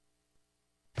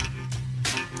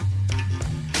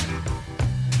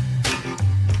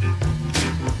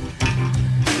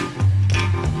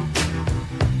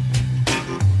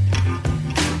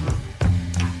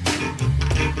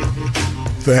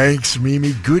Thanks,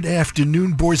 Mimi. Good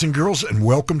afternoon, boys and girls, and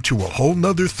welcome to A Whole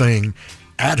Nother Thing,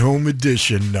 at-home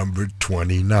edition number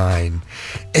 29,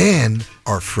 and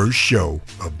our first show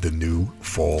of the new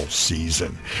fall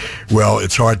season. Well,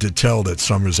 it's hard to tell that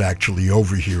summer's actually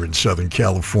over here in Southern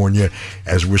California,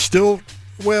 as we're still,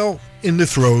 well, in the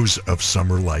throes of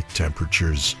summer-like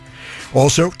temperatures.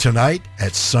 Also, tonight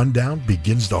at sundown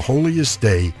begins the holiest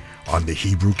day on the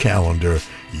Hebrew calendar,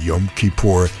 Yom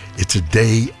Kippur. It's a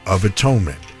day of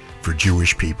atonement for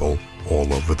Jewish people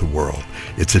all over the world.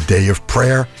 It's a day of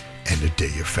prayer and a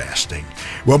day of fasting.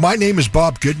 Well, my name is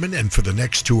Bob Goodman, and for the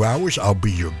next 2 hours, I'll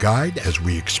be your guide as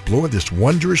we explore this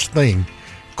wondrous thing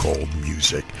called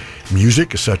music.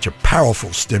 Music is such a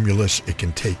powerful stimulus. It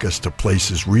can take us to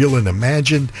places real and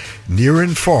imagined, near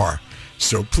and far.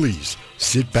 So please,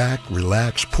 sit back,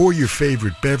 relax, pour your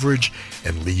favorite beverage,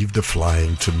 and leave the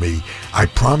flying to me. I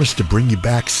promise to bring you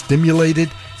back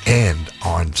stimulated and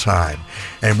on time.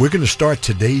 And we're going to start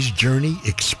today's journey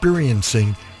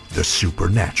experiencing the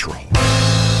supernatural.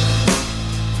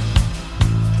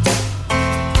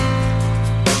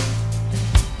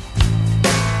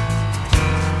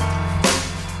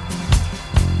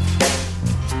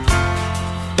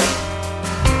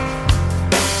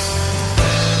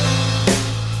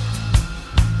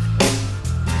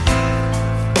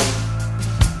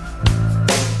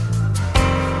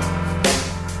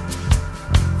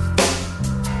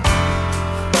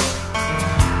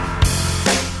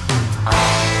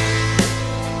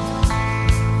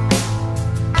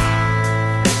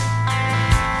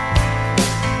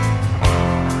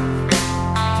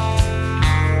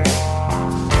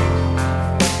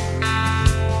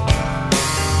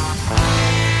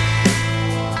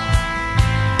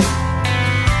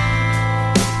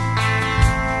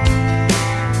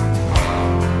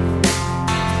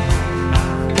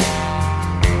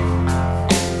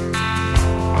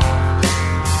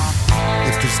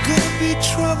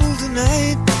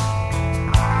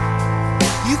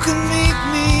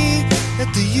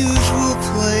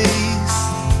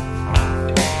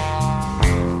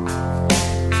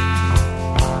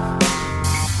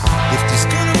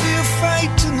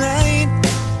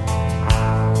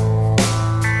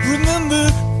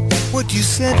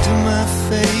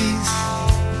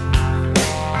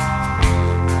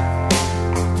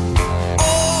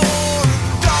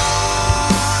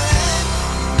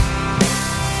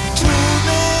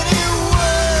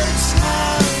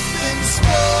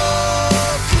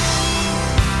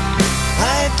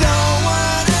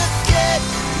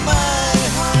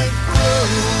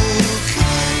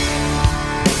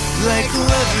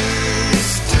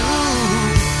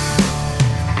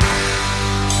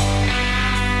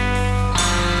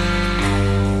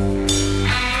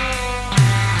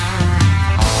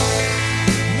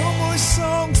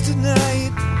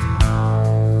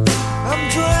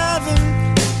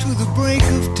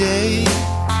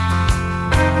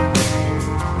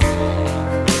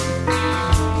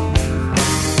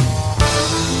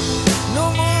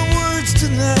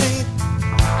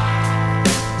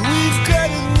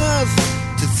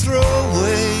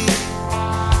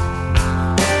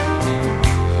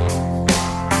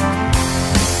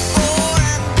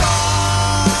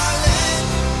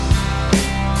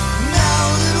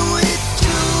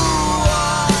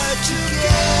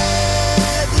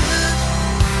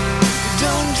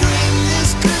 Don't dream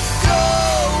this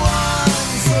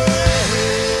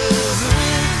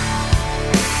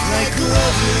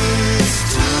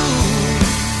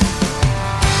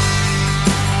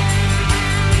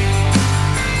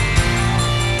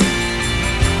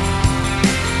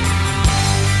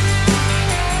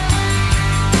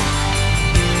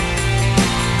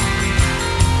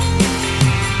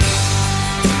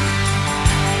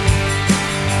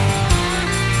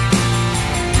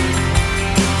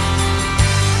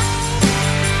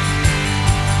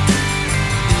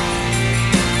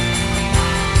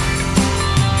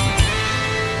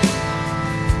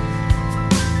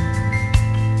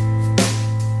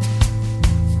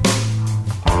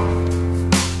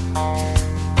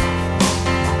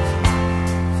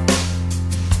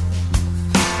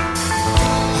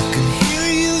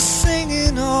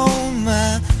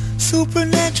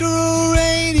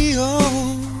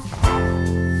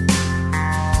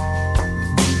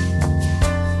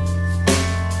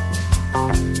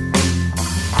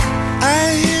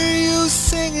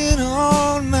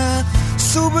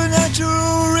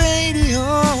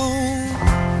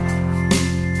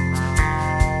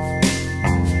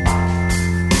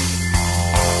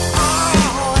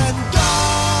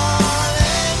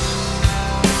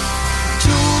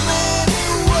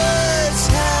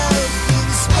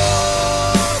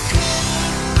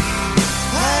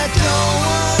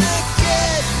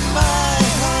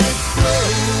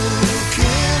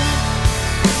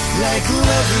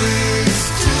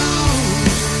lovers too.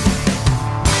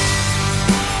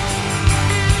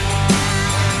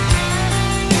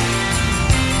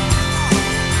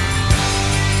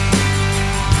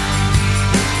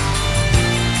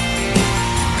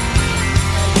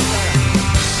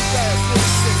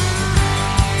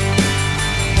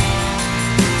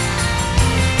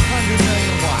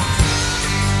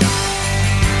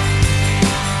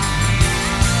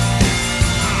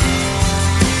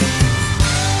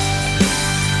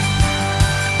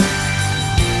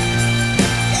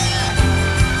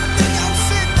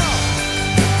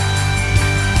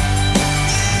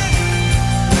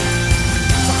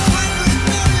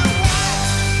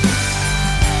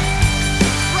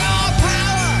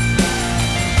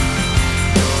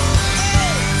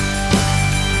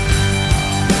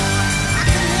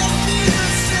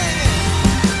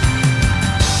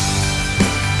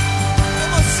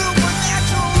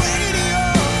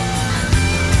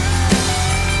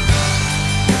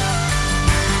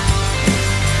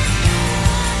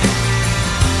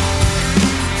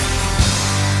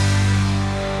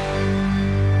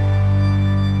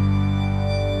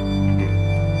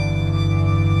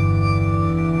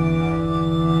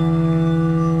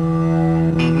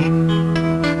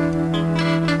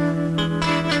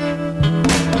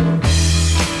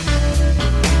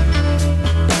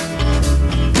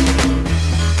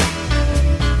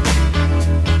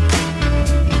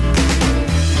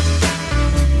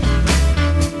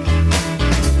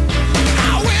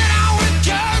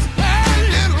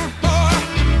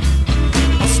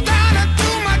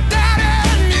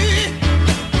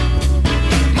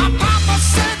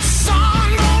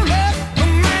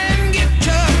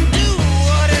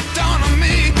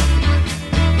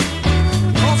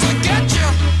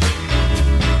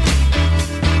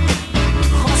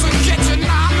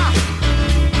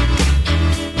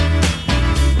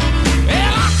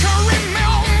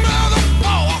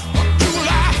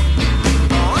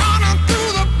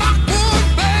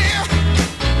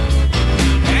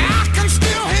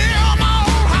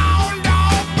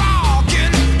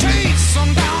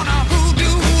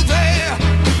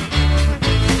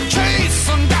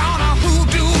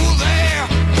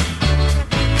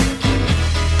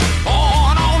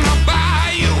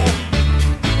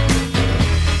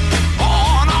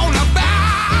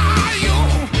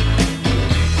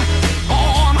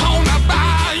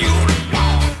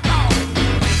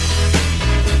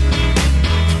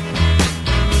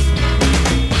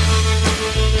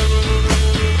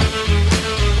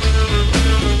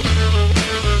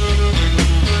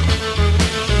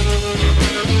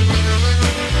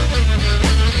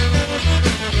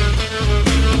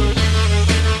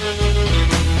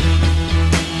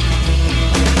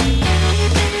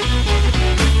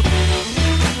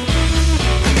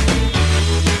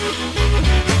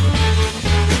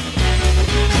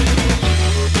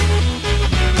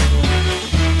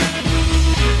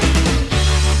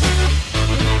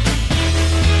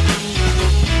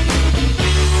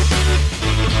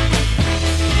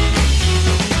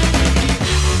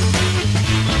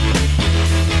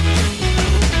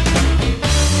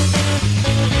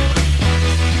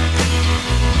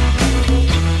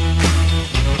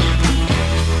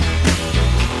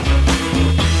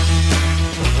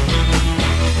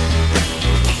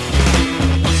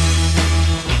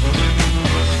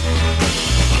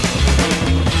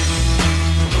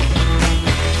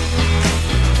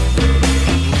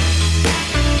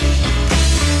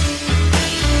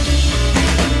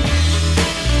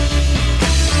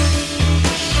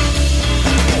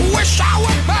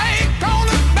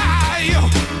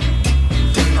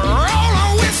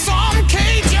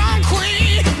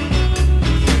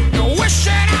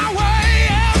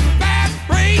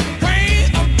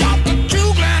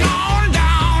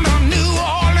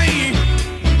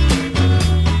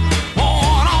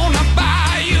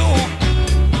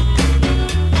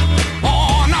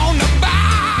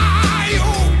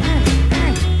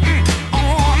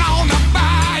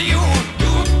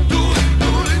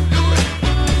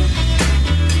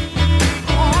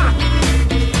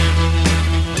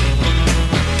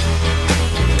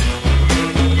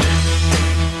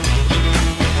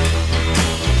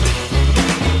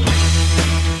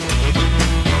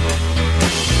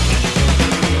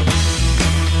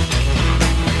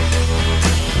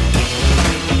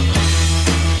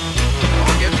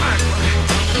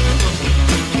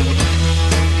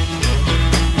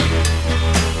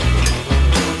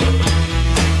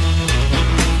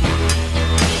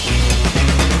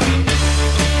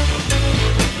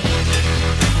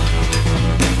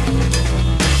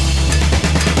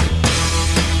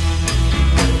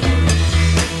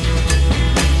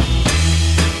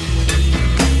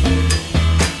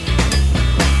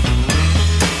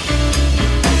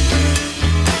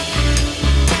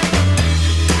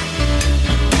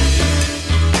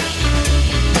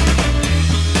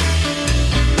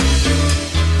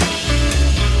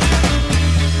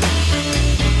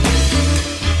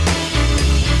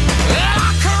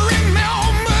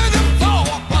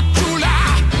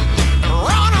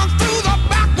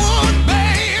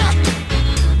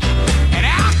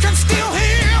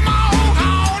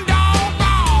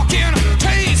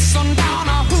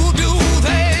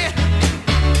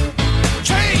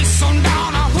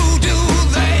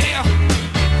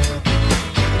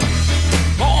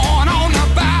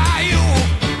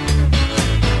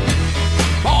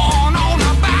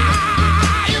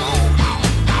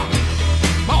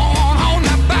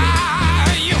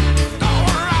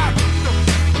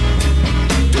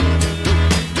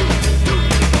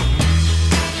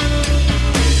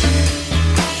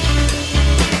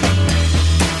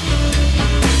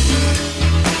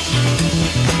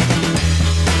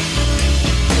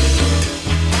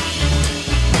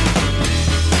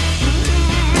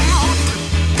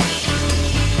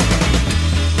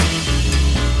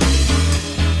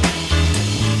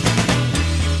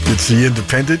 The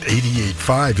Independent,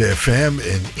 88.5 FM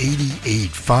and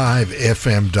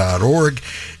 88.5fm.org.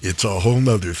 It's a whole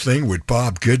nother thing with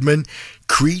Bob Goodman,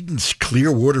 Creedence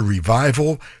Clearwater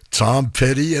Revival, Tom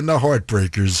Petty and the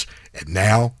Heartbreakers. And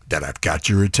now that I've got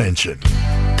your attention.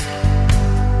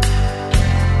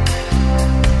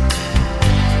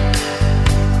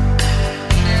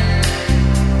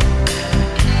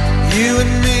 You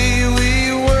and me,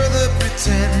 we were the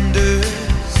pretenders.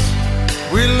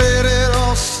 We let it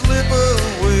all slip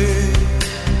away.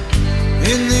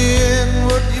 In the end,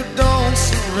 what you don't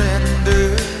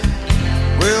surrender,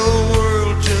 well, the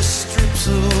world just strips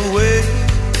away.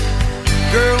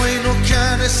 Girl, ain't no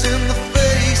kindness in the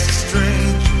face of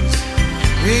strangers.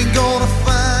 Ain't gonna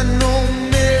find no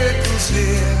miracles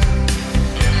here.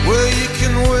 Well, you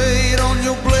can wait on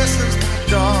your blessings, my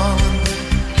darling.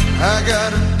 I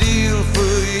got a deal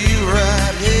for you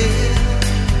right here.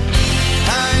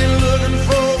 I ain't looking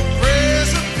for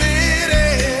prayers of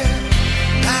pity.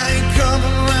 I ain't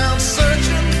coming around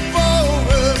searching for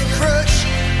a crush.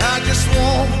 I just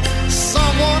want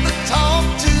someone to talk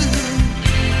to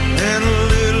and a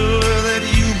little of that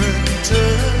human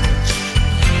touch.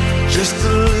 Just a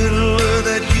little of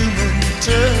that human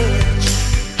touch.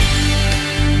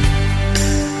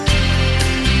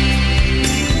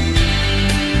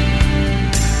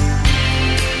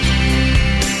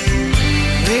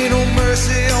 Ain't no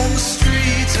mercy on the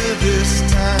streets of this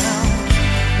town.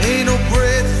 Ain't no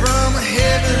bread from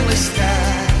heavenly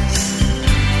skies.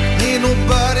 Ain't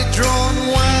nobody drawing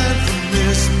wine from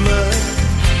this blood.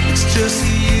 It's just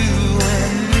you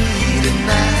and me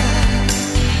tonight.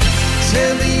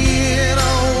 Tell me in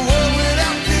a world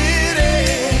without pity,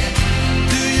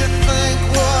 do you think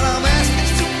what I'm asking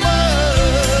is too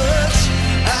much?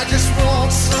 I just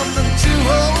want something to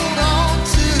hold on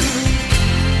to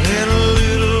and a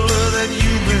little of that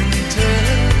human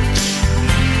touch.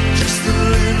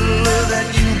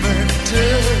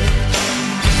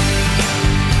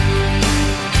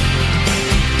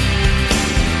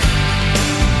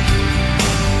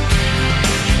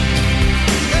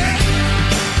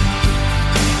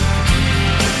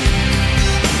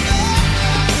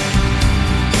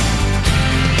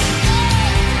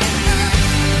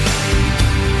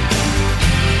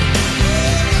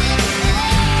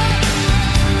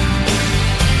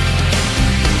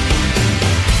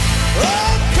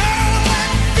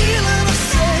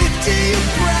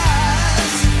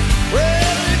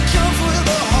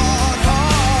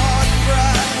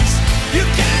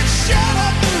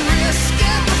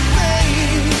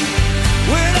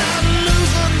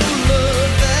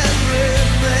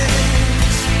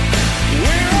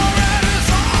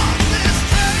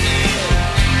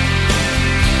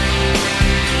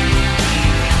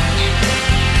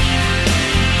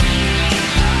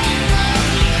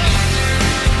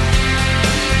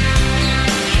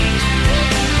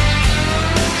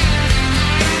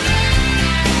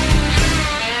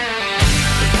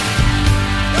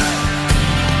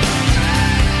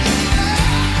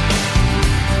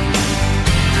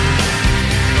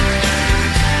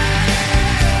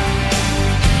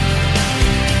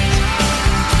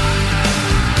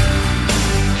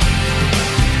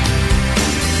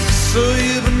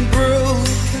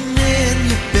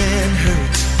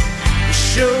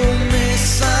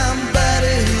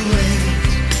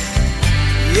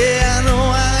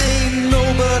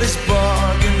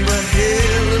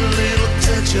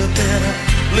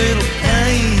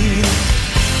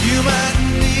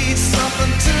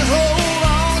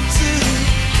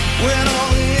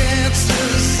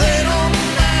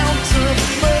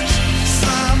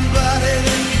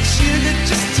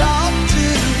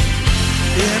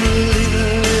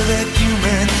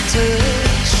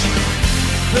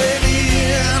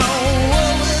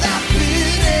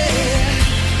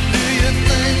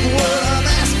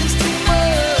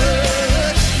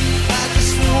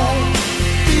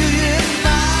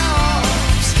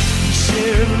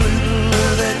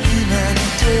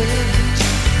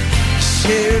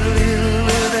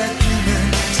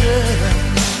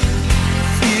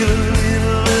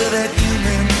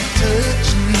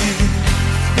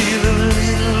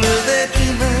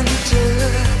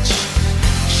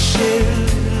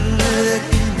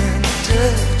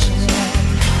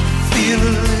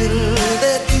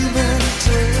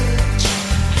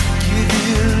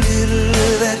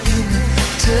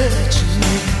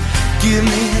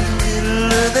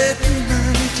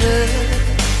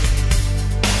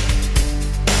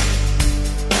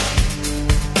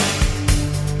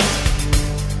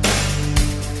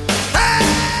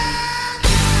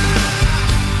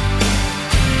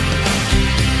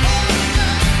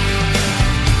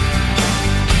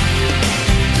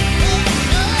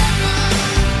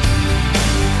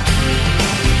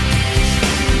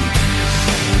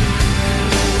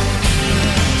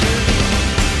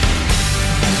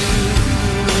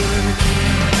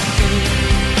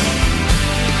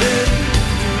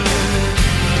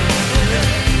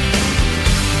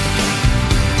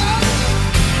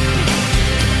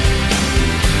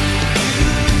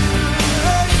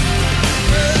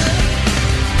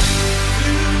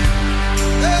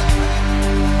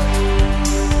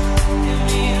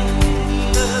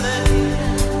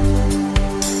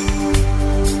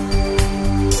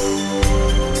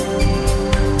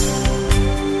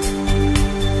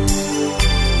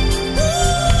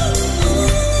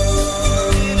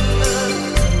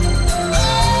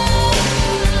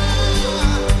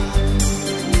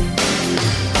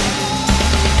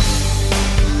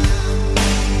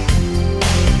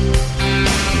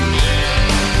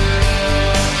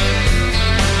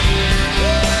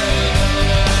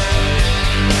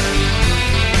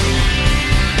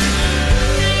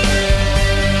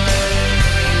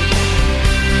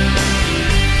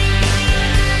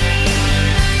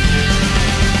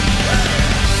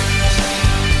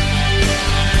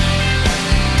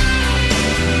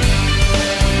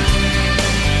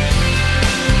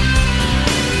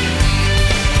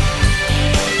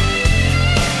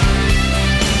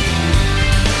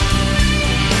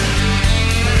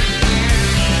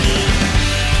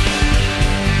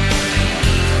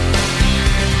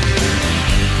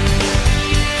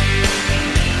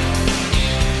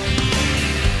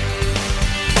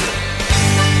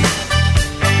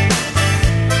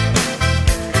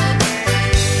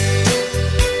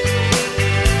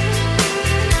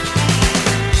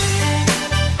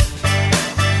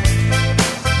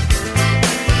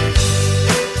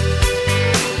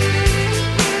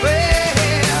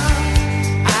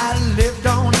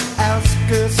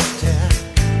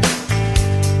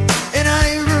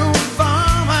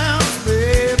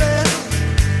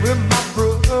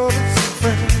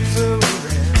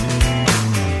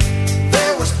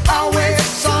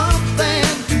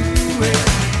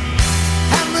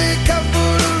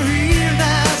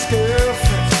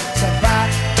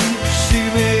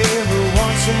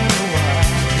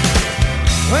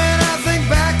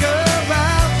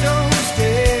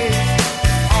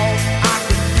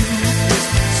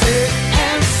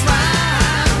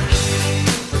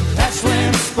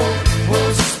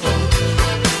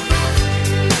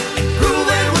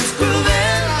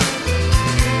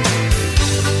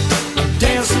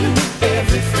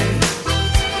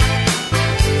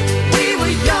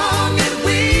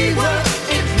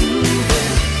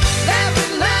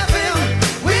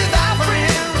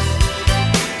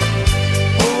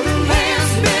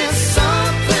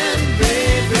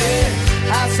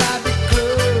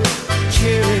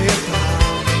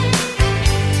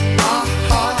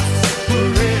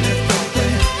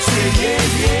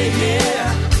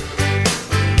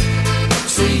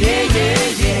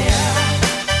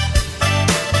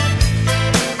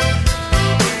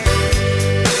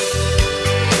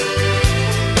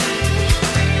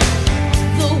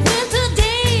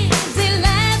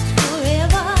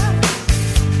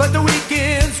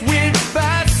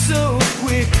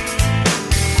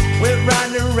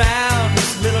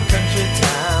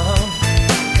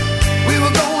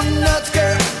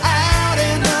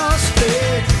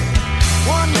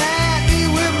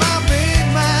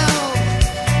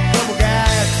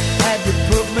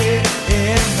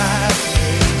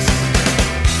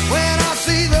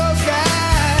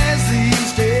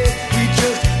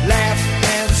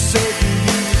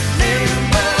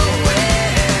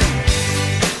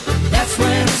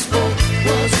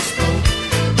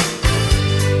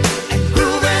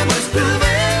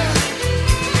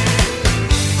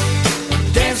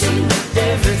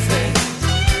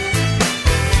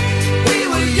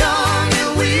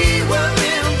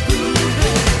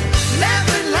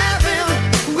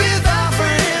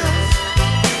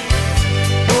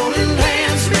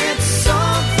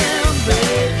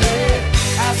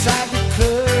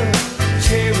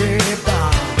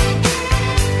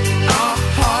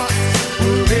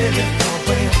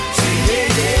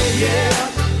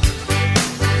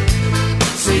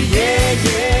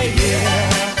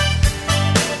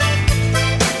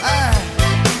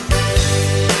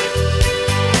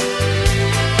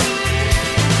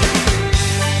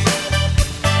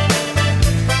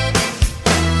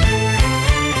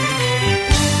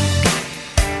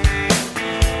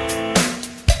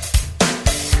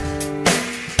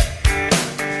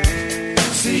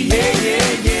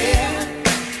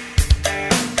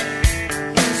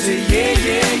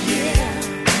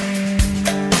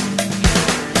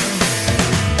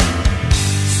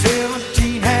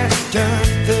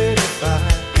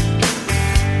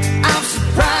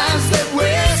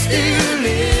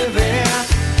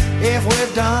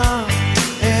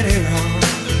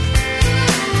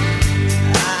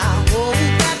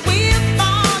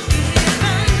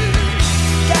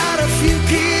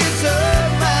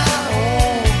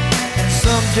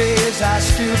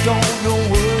 you don't know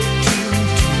what to do.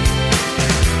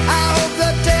 I hope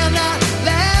that they're not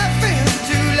laughing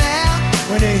too loud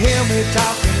when they hear me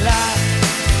talking like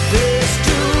this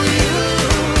to you.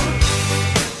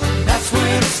 That's when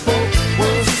I spoke,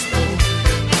 was spoke.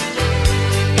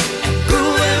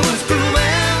 Grooving was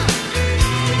grooving,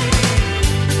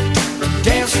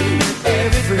 dancing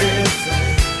everything.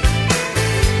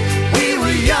 We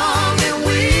were young and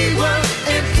we were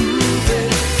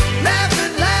improving,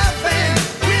 laughing, laughing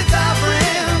with our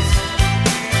friends.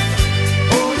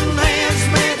 Holding hands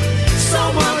meant so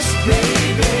much,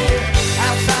 baby.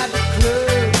 Outside the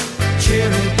club,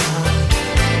 cheering on.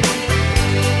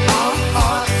 Our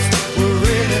hearts were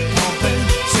really pumping.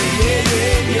 Say yeah,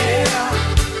 yeah, yeah.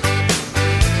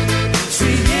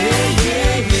 Say yeah,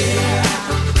 yeah, yeah.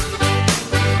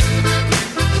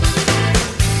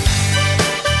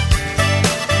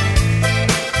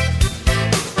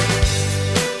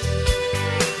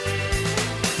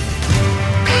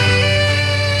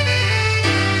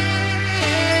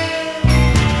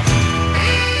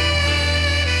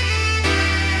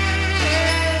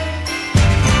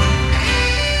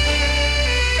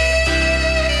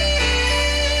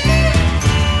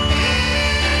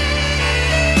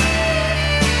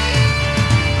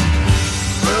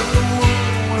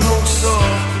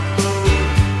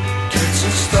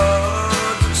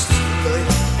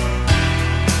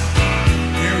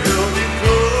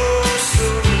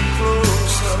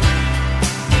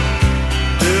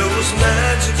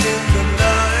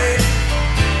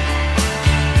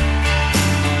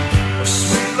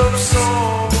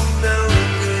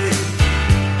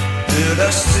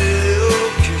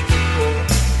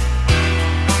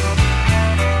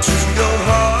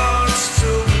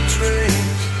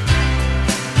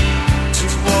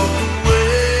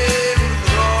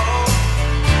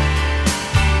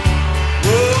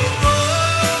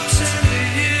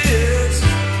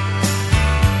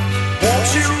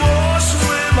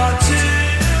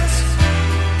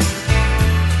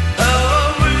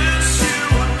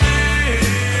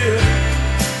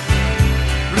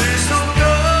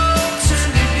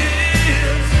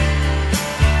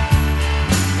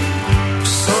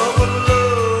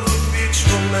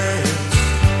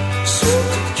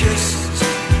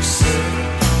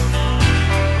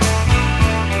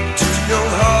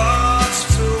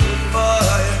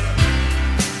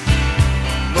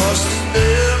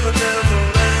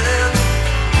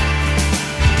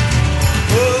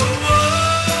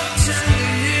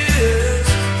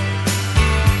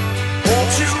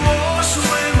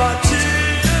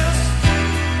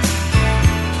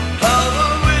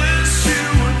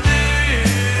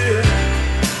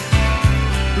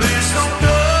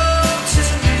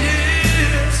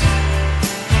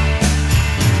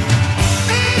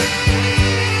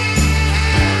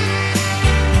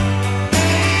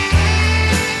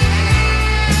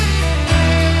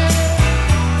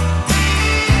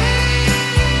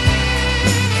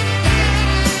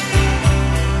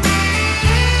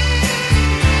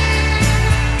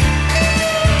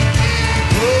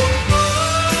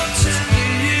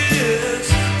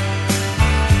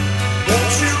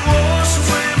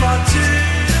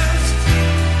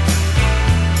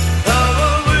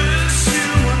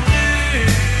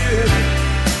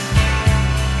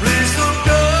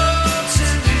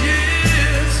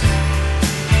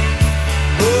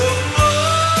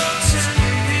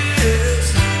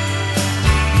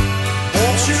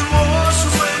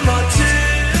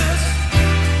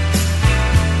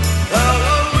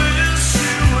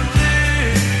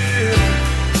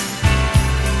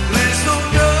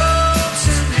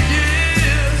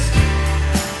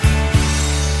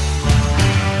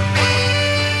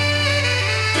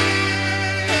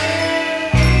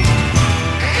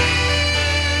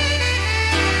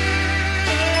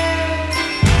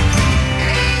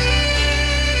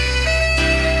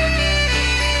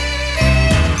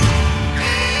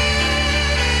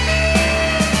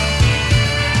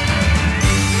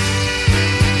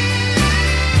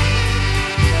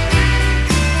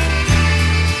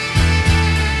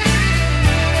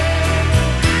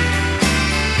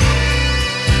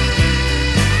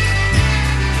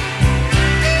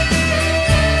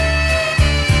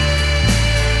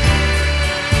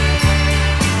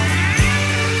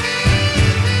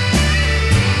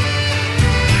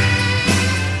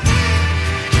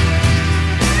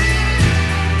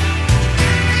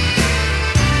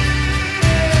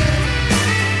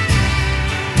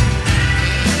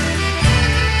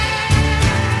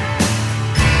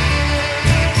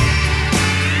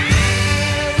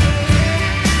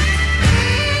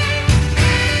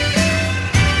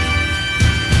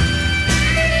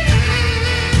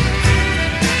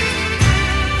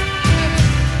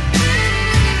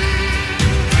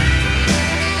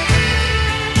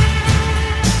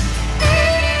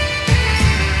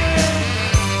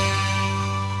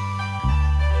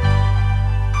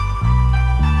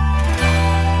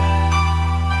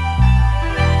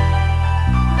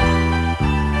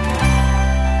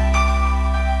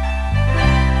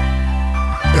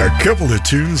 Couple of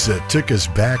tunes that took us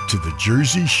back to the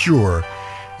Jersey Shore,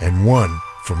 and one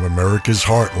from America's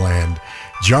Heartland.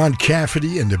 John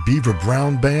Cafferty and the Beaver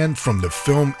Brown Band from the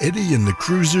film Eddie and the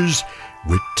Cruisers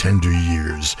with Tender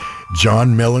Years.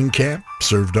 John Mellencamp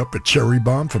served up a cherry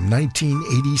bomb from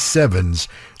 1987's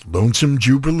Lonesome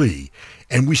Jubilee.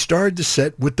 And we started the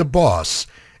set with The Boss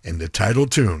and the title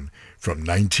tune from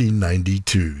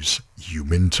 1992's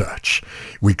Human Touch.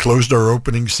 We closed our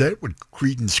opening set with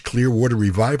Creedence Clearwater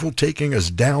Revival taking us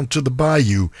down to the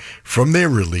bayou from their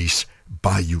release,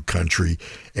 Bayou Country.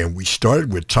 And we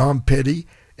started with Tom Petty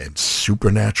and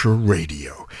Supernatural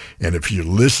Radio. And if you're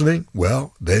listening,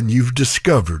 well, then you've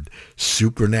discovered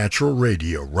Supernatural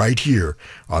Radio right here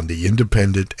on the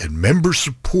independent and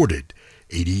member-supported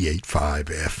 88.5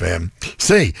 FM.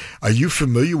 Say, are you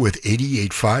familiar with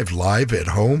 88.5 Live at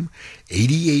Home?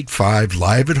 88.5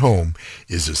 Live at Home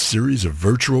is a series of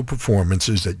virtual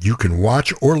performances that you can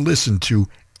watch or listen to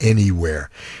anywhere.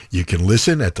 You can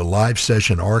listen at the live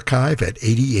session archive at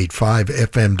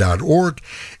 885fm.org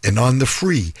and on the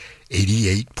free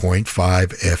 88.5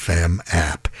 FM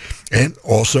app. And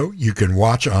also, you can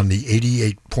watch on the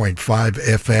 88.5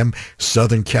 FM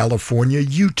Southern California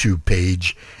YouTube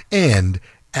page and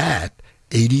at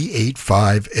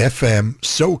 88.5 FM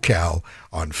SoCal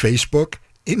on Facebook,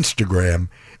 Instagram,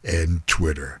 and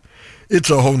Twitter. It's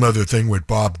a whole nother thing with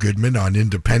Bob Goodman on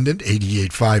Independent,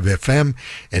 88.5 FM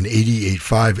and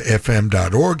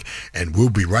 88.5fm.org, and we'll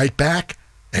be right back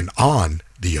and on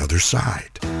the other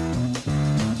side.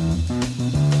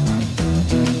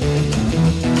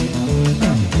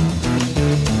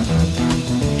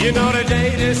 You know the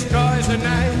day destroys the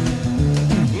night,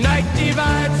 night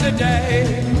divides the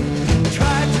day.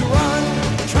 Try to run,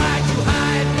 try to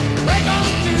hide, break on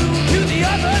through to the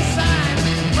other side,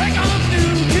 break on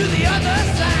through to the other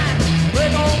side,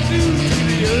 break on through to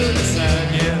the other side,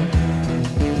 yeah.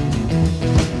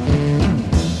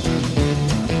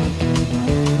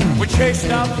 We chased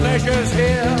our pleasures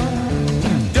here,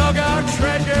 dug our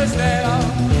treasures there,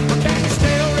 but can you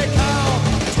still recall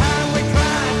the time we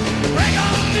cried, break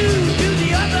on through to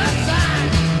the other side,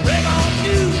 break on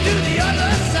through to the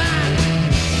other side.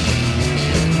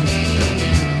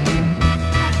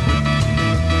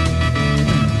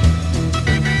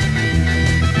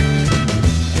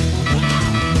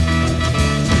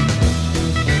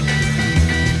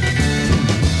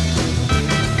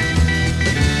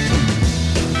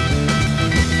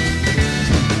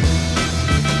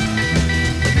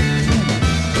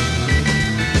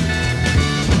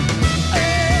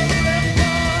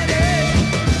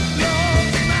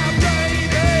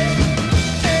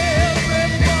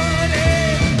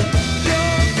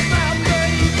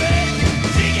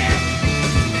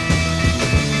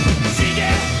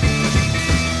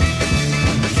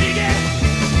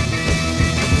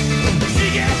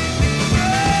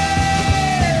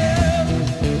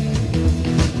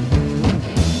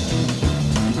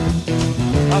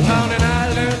 I found an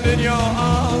island in your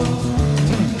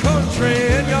arms, country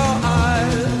in your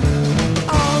eyes,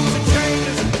 arms and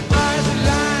changes, eyes and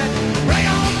lines, break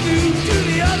on through to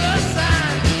the other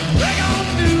side, break on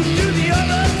through to the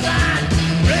other side,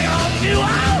 break on through,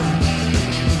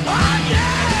 oh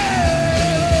yeah!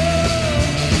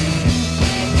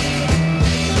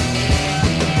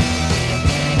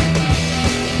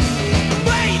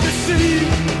 Wait to see,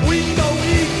 we go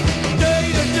eat, day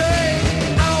to day,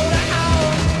 hour to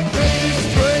hour.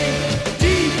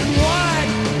 Deep and wide,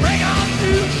 break on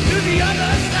through to the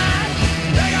other side,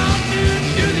 break on through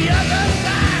to the other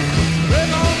side,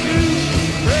 break on through,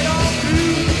 break on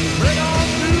through, break on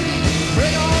through,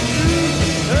 break on through,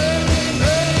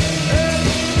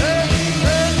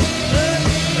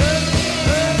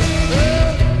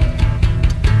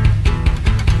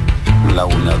 La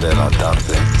 1 de la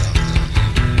tarde.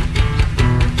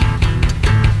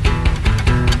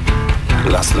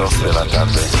 Las 2 de la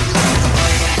tarde.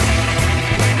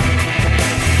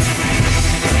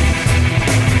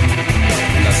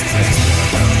 Las 3 de la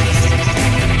tarde.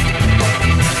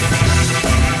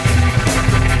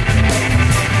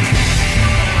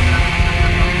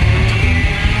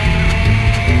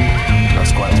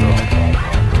 Las 4.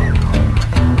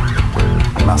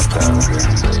 Más tarde.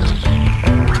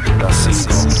 Las 5.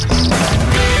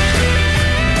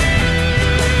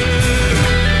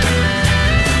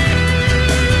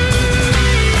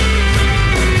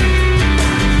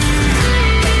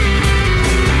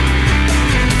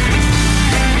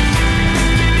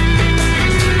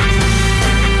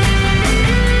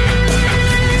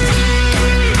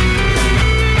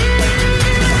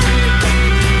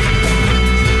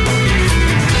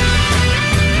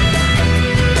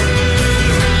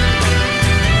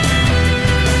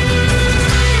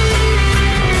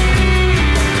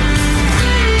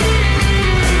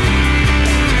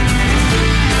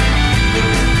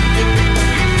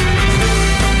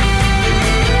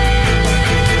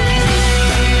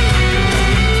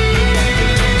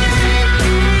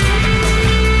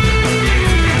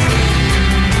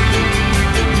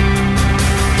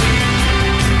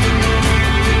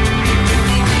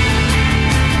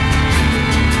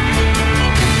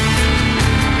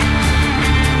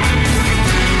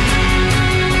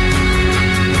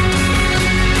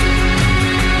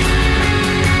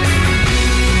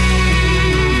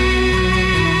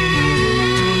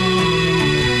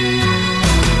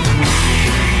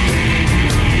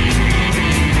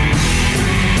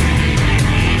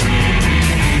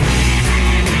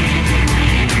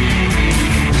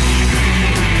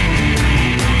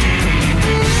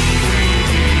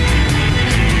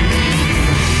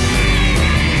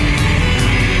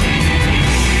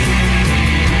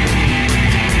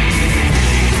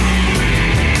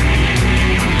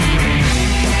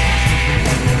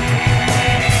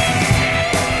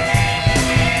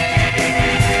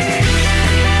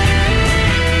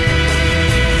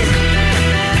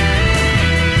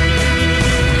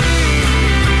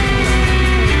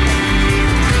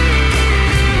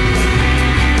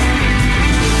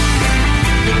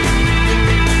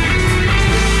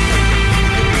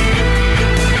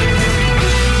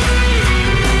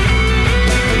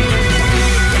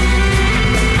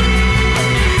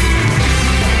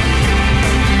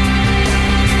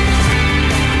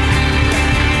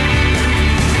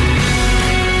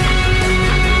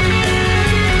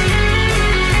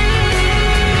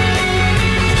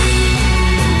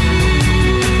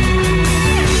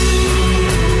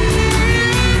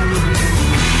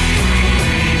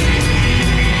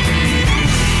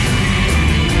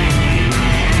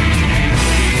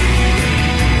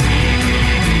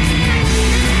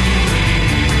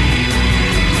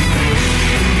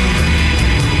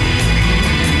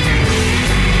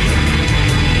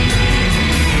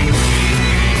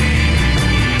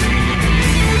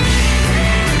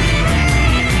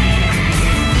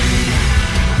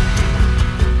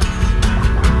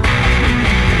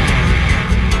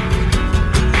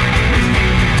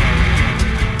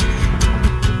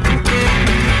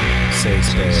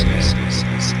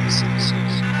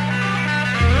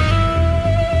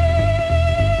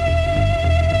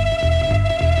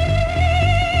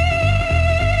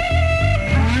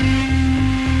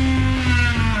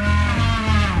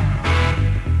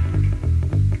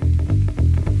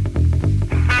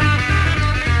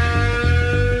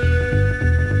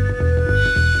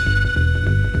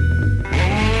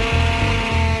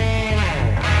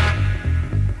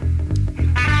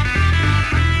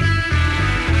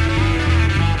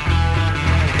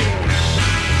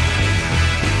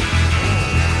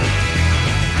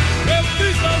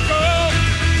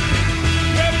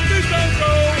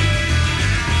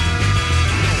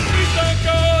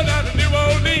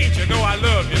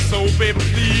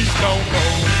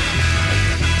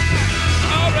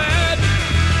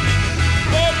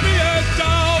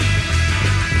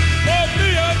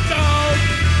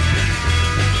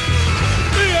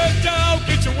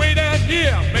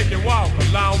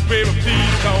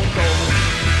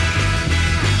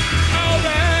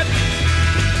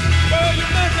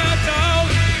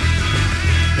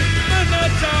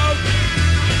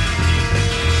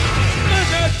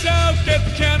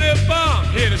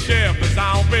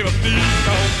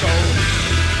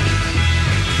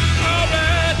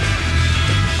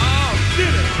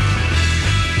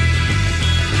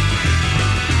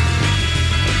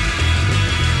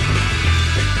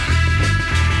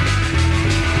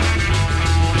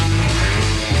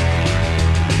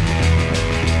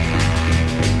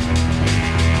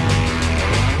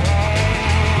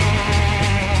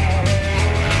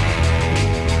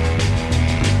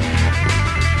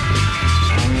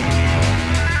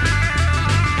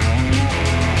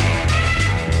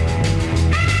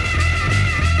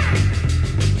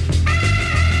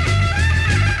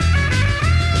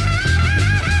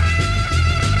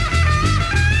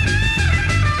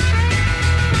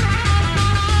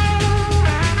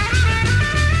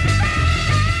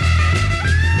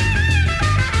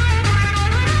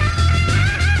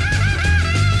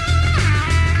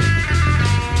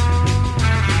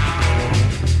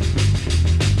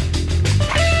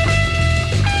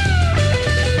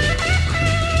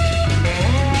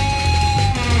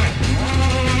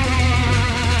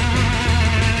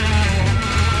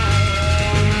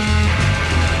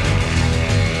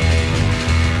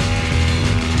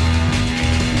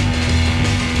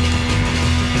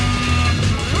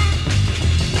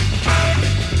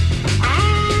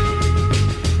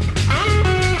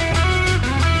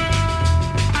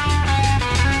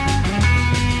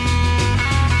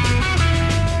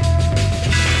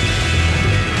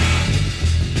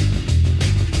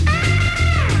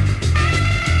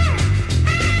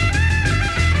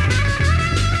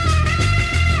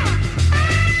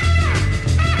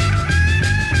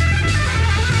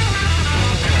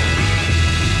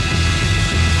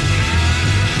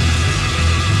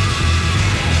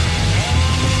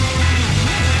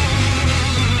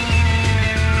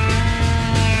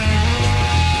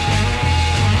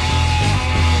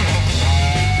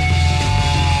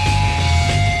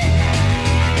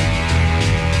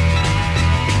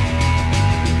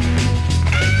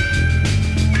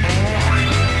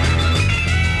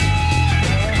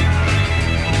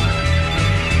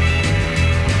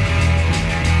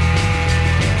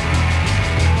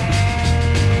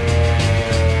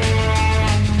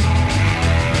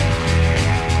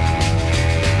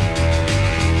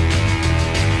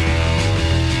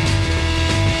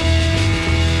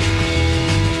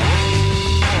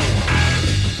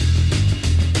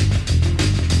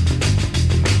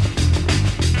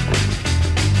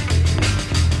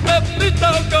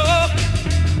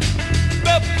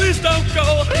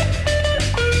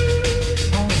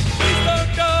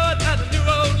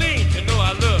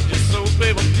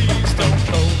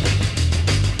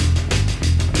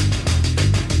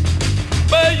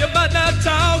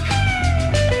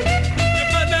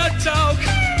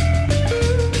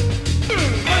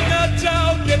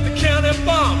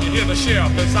 the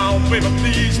shelf is on, baby,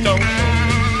 please don't go.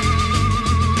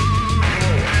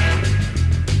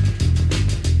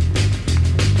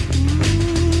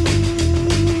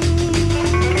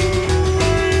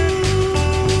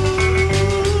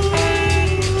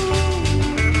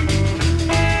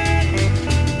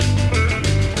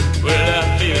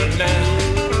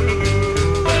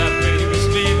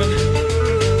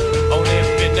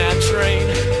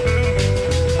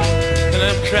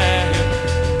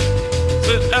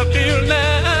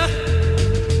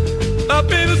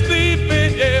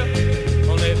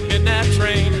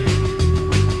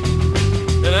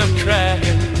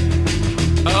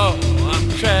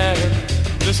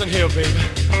 Listen here, baby.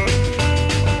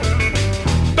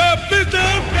 But please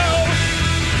don't go.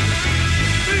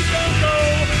 Please don't go.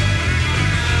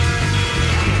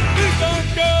 Please don't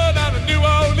go down to New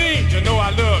Orleans. You know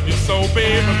I love you so,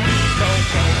 baby. Please don't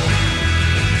go.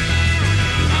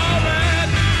 All right.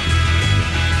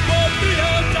 Oh, be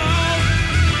a town.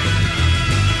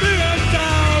 Be a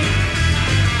town.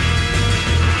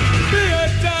 Be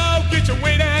a town. Get your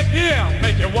way down here.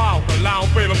 Make you walk along,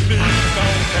 baby. Please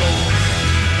don't go.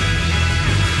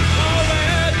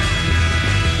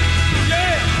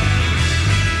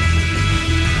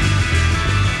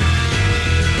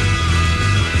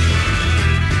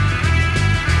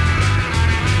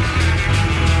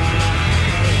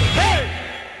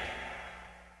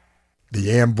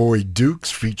 The Amboy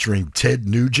Dukes featuring Ted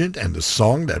Nugent and the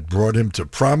song that brought him to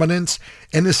prominence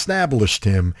and established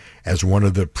him as one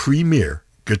of the premier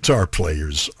guitar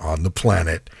players on the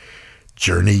planet.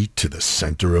 Journey to the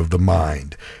Center of the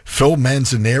Mind. Phil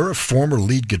Manzanera, former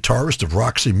lead guitarist of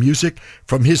Roxy Music,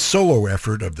 from his solo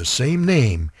effort of the same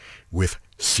name with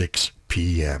 6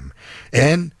 p.m.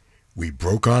 And we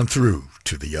broke on through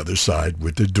to the other side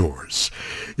with the Doors.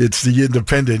 It's the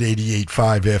independent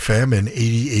 88.5 FM and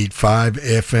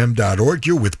 88.5fm.org.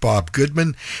 You're with Bob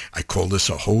Goodman. I call this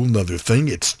a whole nother thing.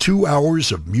 It's 2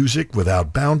 hours of music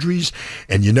without boundaries.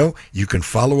 And you know, you can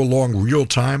follow along real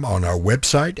time on our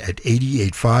website at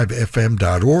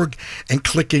 88.5fm.org and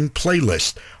clicking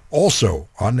playlist. Also,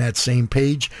 on that same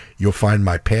page, you'll find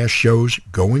my past shows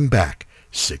going back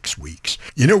 6 weeks.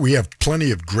 You know, we have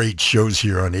plenty of great shows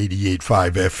here on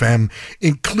 88.5 FM,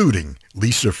 including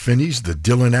Lisa Finney's The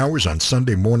Dylan Hours on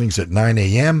Sunday mornings at 9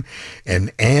 a.m.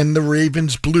 and Ann the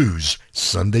Raven's Blues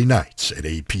Sunday nights at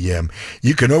 8 p.m.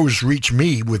 You can always reach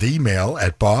me with email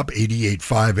at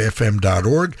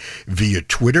bob885fm.org, via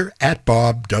Twitter at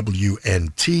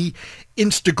BobWNT,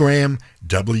 Instagram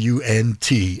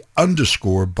WNT_Bob,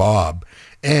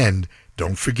 and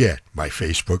don't forget my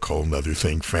Facebook Whole Nother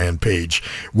Thing fan page.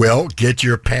 Well, get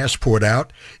your passport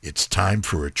out. It's time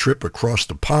for a trip across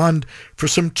the pond for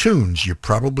some tunes you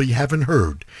probably haven't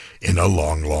heard in a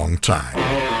long, long time.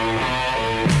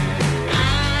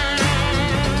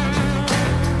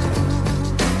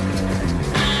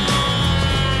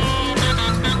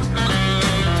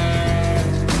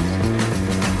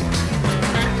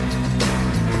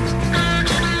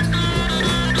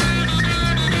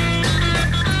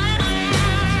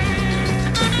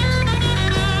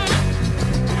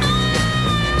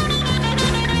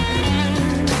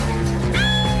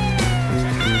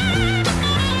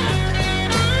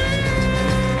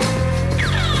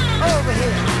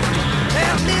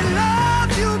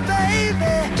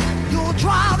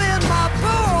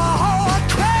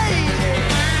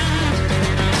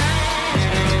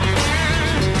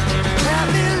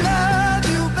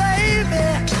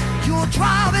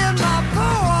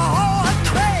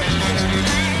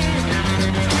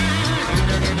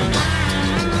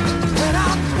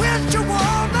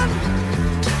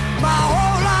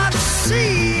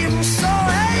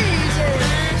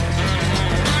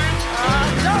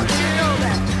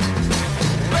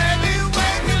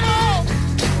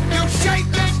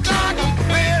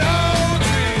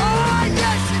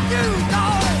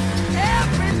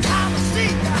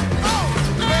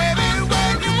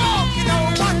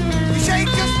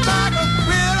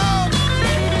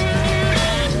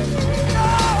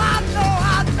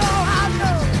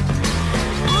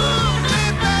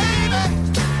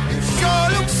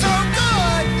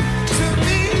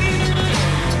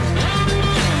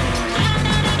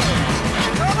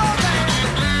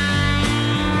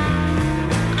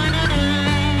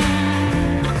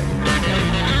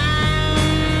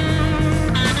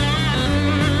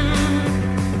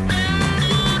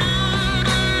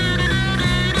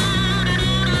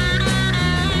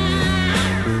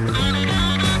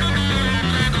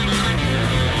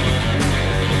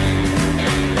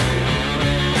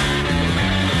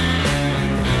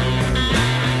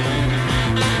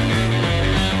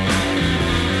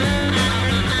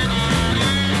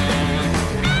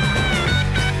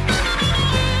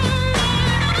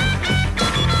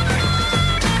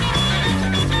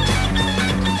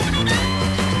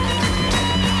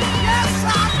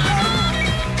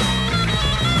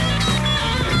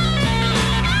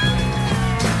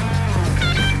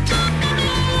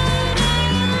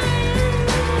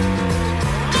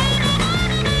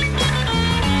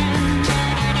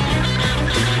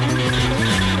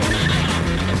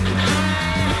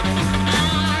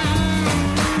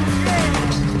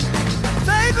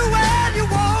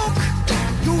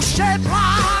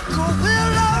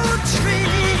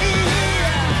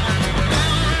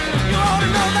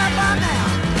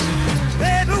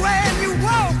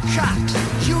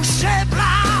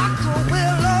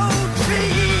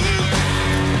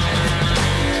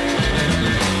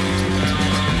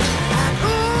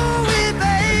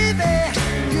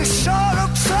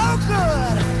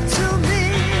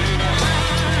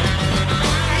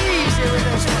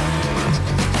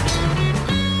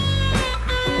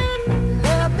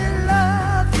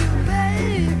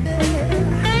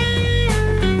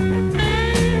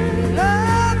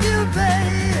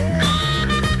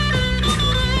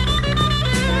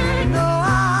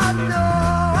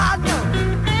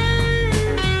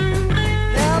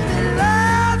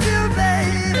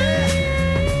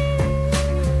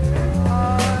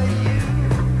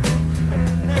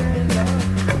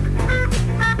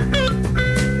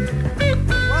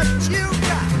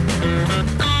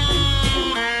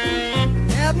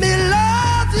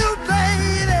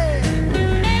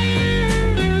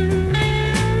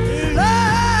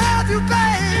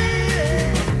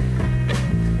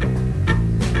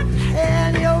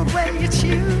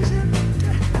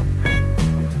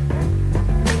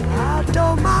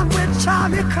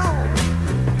 me call.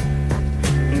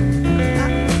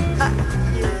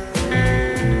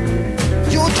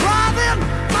 You're driving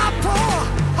my poor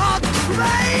heart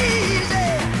crazy.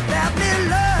 Let me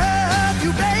love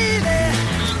you, baby.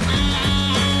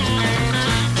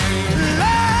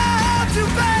 Love you,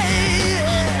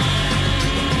 baby.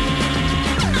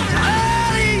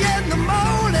 Early in the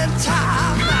morning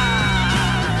time,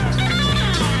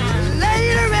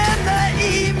 later in the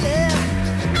evening.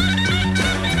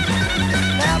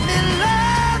 Let me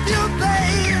love you,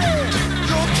 baby.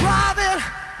 You're driving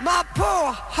my poor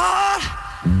heart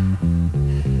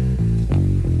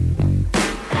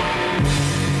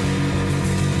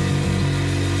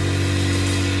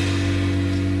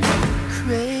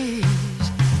crazy.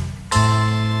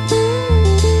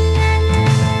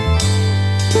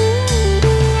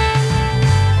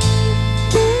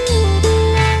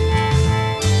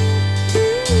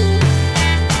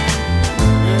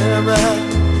 Baby,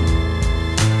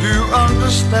 you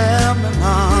understand me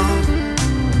now.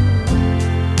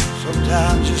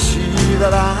 Sometimes you see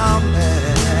that I'm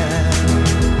mad.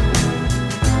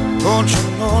 Don't you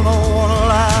know no one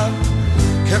alive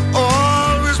can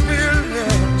always be a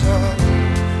little.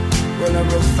 When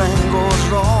everything goes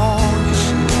wrong, you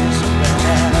see so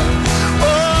bad.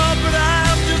 Oh, but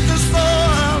I'm just a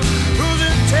soul whose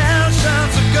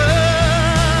intentions are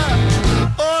good.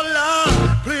 Oh, Lord,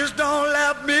 please don't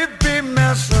let me be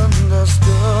misunderstood.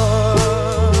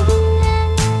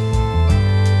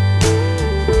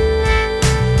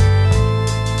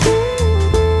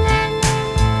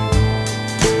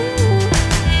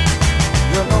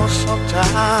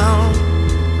 Sometimes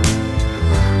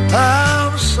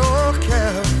I'm so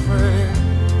carefree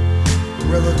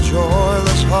with a joy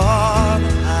that's hard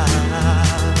to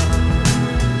hide.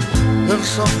 And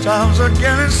sometimes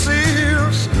again it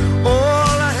seems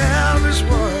all I have is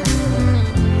words.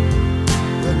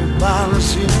 When you finally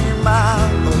see my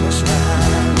other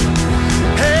side.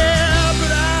 Hey,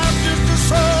 but I'm just a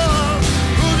soul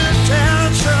whose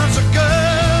intentions are good.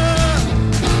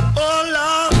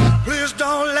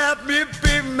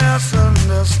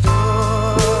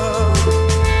 Misunderstood.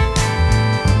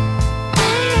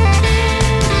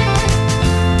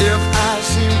 If I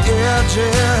seem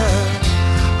edgy,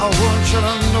 I want you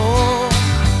to know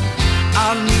I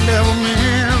never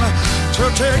mean to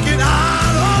take it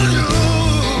out on you.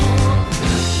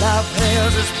 Life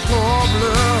has its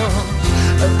problems,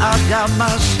 and I got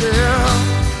my share.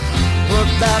 But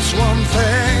that's one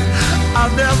thing I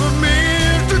never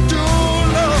mean to do,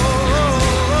 no.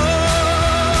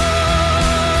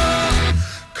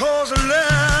 'Cause I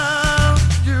love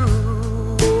you.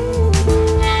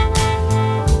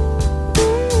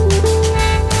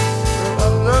 I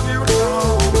love you now.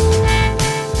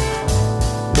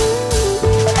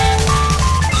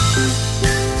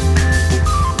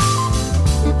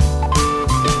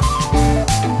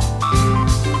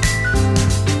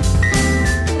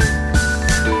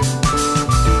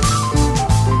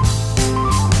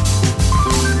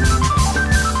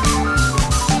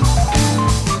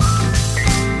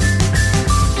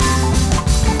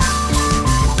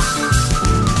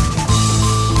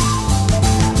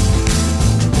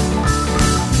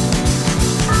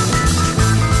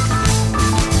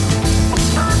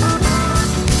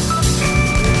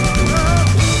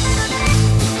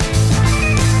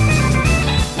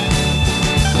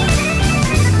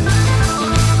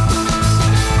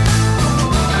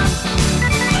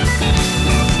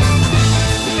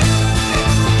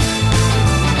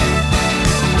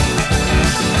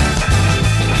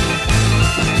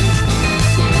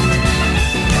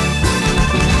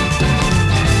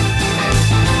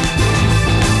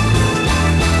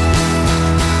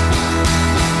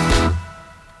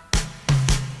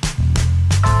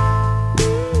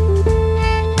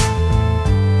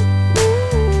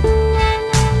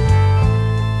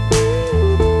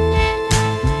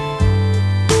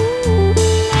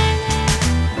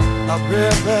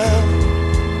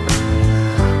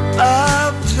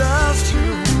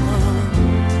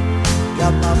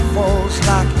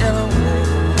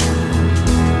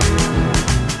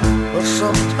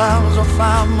 Sometimes I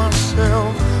find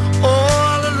myself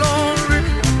all alone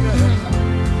regret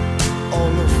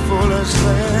all the foolish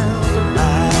things that I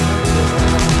do.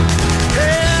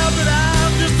 Yeah, but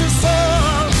I'm just a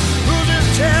soul whose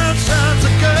intentions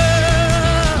are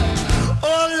good.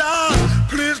 Oh Lord,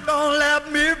 please don't let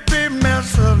me be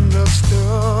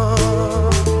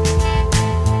misunderstood.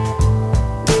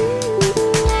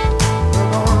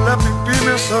 Don't let me be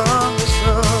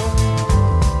misunderstood.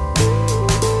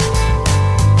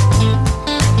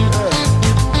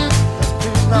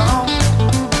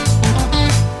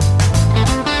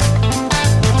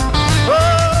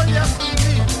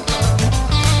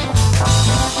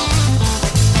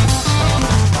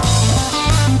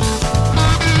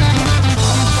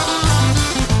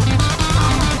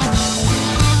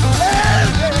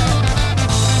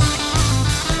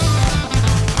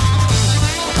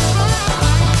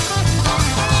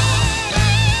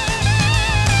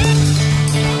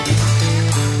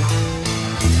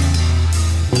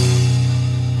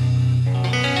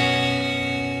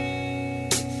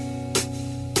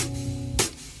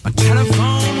 A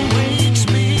telephone wakes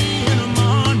me in the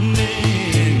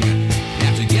morning.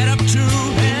 Have to get up to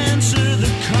answer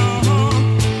the call.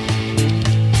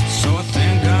 So I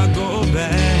think I'll go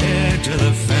back to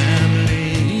the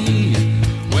family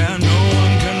where no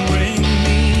one can ring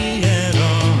me at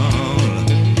all.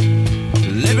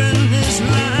 Living this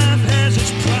life has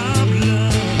its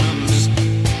problems,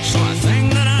 so I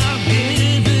think that I'll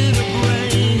give it a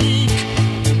break.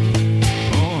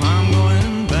 Oh, I'm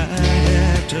going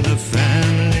back to the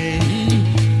family,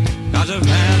 'cause I've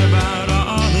had about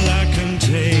all I can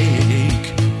take.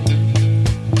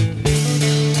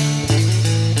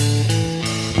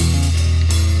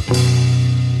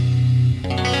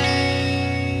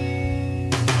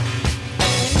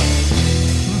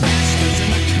 Master's in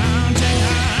the counting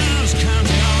house,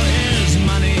 counting all his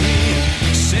money.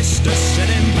 Sister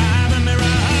sitting by the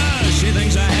mirror, she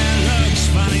thinks her hair looks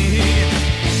funny.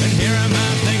 And here am I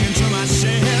thinking to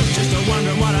myself, just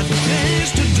wondering what I think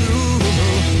to do.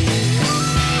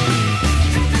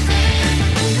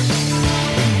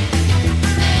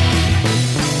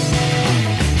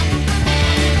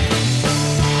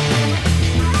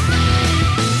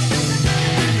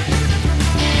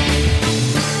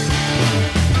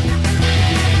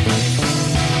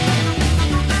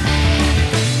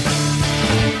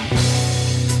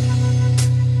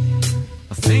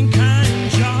 I think I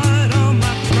enjoyed all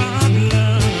my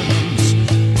problems,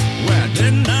 where I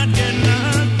did not get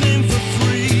nothing for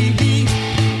free.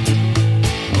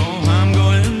 Oh, I'm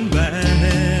going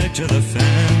back to the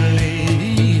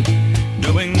family,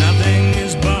 knowing nothing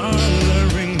is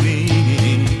bothering me.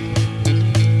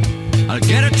 I'll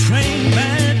get a train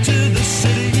back to the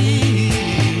city.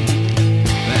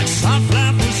 That soft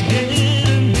life was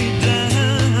getting me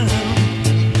down.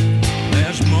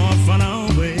 There's more fun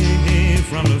away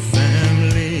from the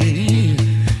family.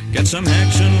 Get some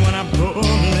action when I pull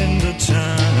into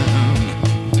town.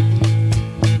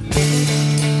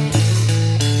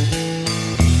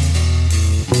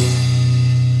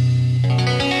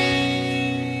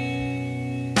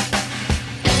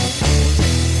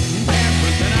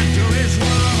 Everything I do is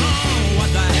wrong. What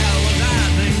the hell was I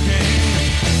thinking?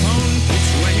 Phone keeps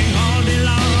ringing all day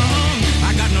long.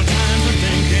 I got no time for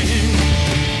thinking.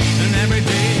 And every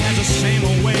day has the same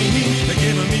old way. They're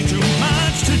giving me too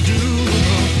much to do.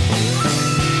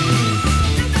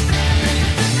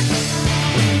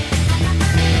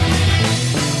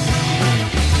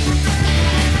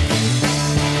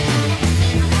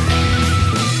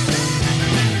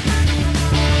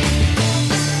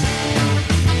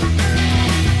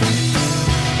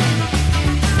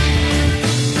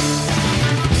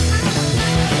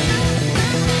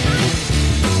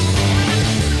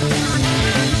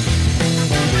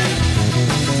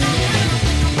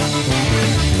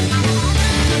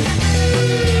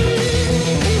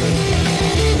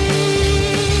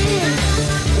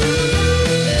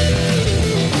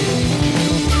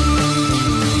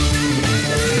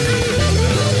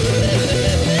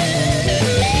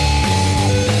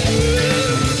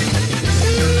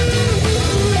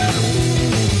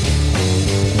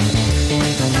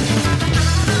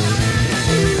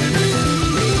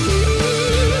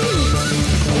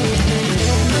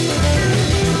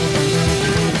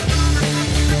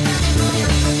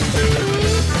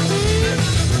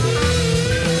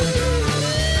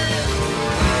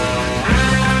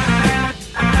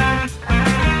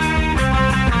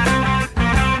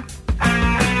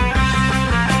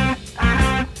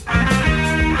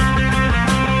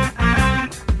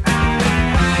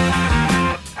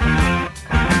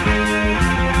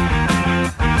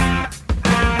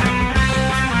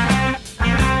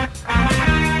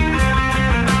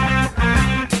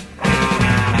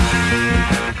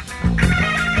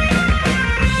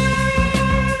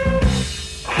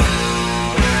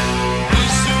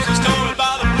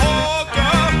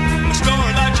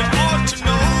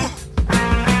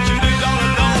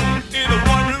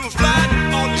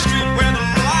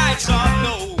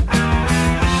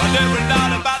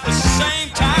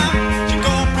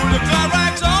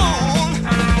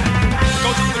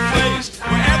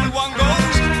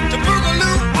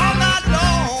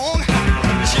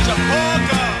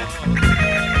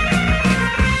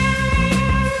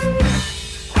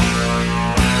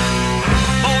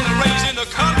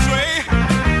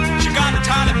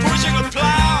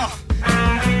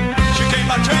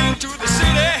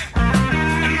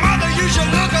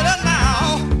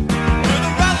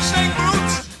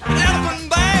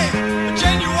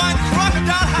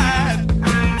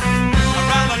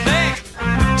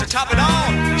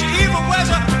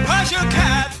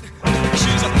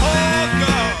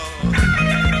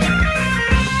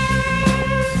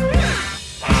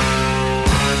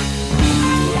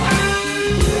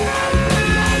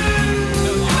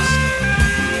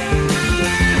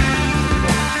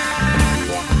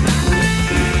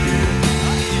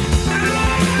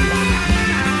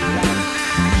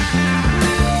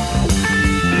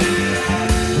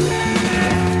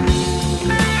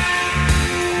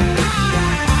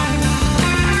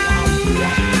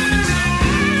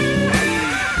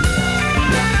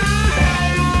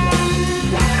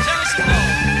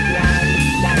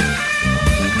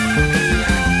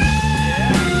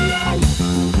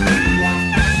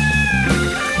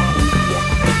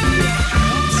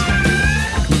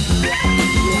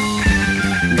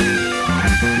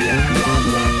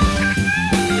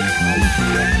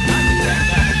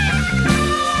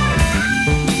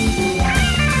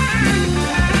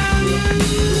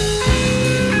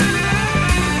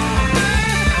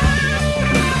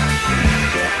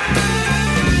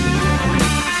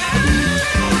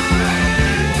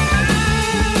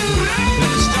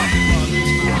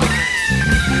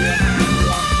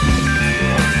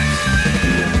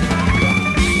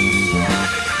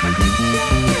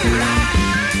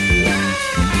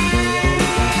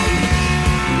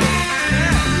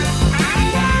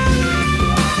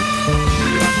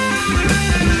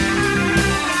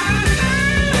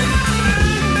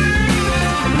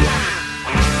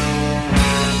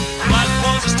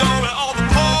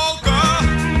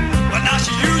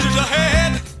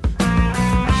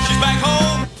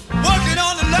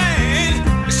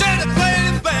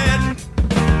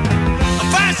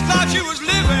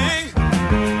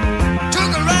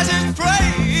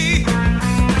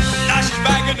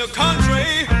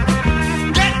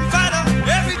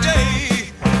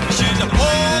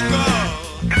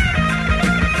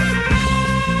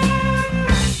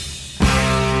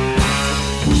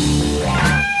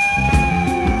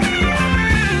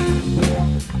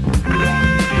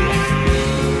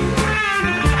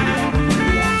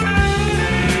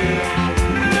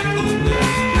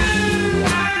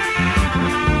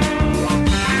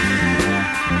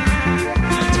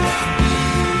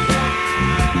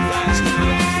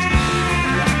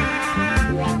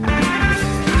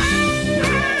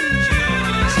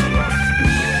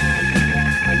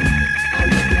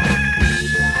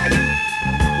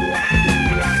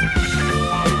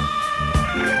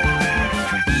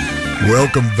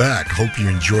 Welcome back. Hope you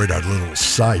enjoyed our little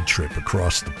side trip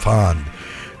across the pond.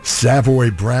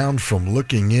 Savoy Brown from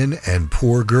Looking In and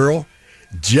Poor Girl.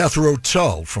 Jethro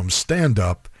Tull from Stand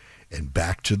Up and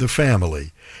Back to the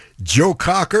Family. Joe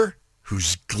Cocker,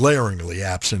 who's glaringly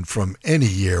absent from any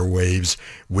airwaves,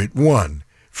 with one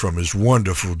from his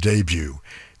wonderful debut,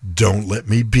 Don't Let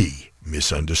Me Be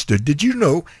Misunderstood. Did you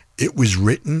know it was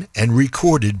written and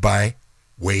recorded by,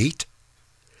 wait,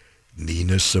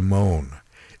 Nina Simone?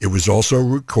 It was also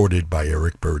recorded by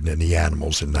Eric Burdon and the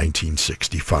Animals in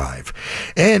 1965.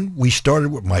 And we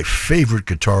started with my favorite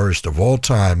guitarist of all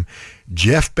time,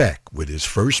 Jeff Beck, with his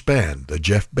first band, the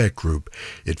Jeff Beck Group.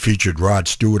 It featured Rod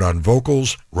Stewart on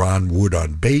vocals, Ron Wood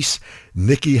on bass,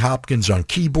 Nicky Hopkins on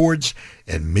keyboards,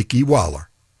 and Mickey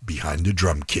Waller behind the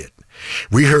drum kit.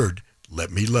 We heard Let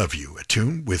Me Love You, a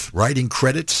tune with writing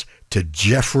credits to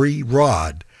Jeffrey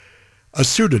Rod, a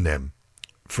pseudonym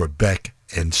for Beck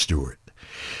and Stewart.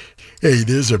 Hey,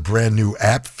 there's a brand new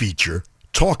app feature,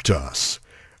 Talk to Us.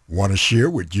 Want to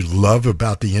share what you love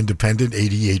about the independent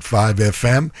 88.5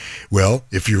 FM? Well,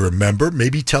 if you remember,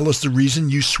 maybe tell us the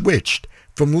reason you switched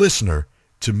from listener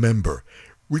to member.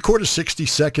 Record a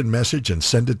 60-second message and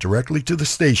send it directly to the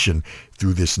station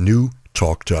through this new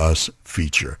Talk to Us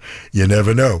feature. You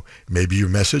never know, maybe your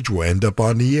message will end up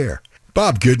on the air.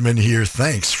 Bob Goodman here.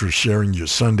 Thanks for sharing your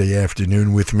Sunday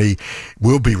afternoon with me.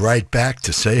 We'll be right back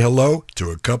to say hello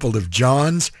to a couple of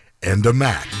Johns and a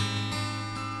Mac.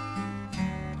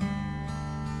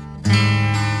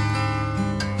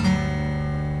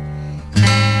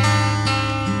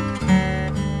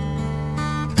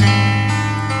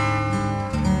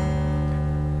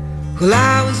 Well,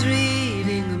 I was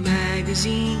reading a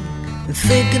magazine and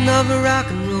thinking of a rock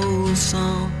and roll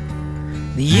song.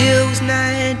 The year was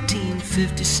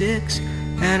 1956,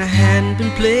 and I hadn't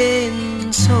been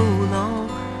playing so long,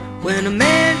 when a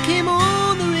man came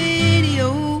on the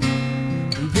radio,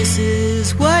 and this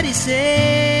is what he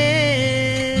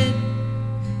said.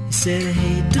 He said, I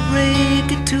hate to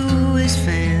break it to his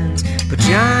fans, but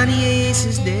Johnny Ace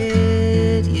is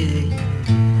dead, yeah.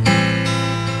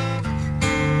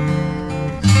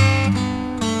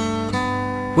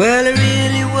 Well, I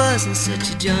really wasn't such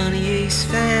a Johnny Ace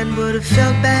fan, but it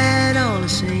felt bad all the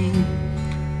same.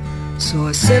 So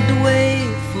I sent away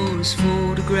for his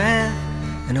photograph,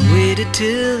 and I waited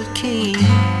till it came.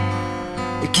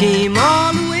 It came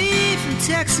all the way from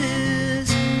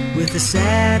Texas, with a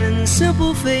sad and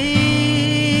simple face,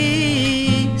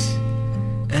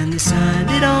 and they signed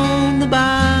it on the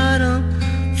bottom,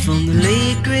 from the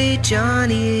late great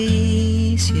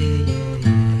Johnny Ace, yeah, yeah.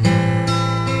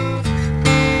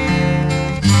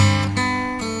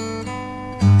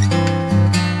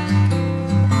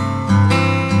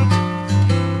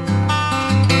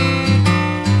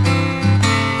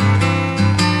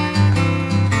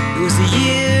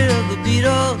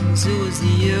 It was the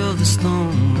year of the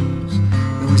Stones.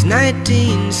 It was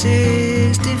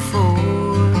 1964.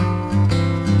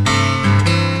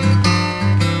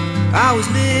 I was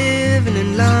living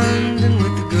in London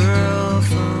with the girl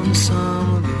from the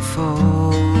summer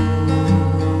before.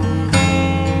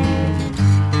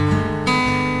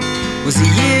 It was the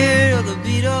year of the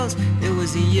Beatles. It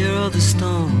was the year of the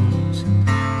Stones.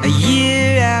 A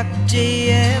year after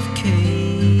JFK.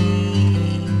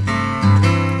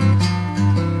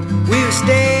 We were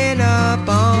staying up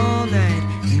all night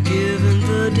and giving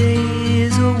the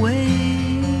days away.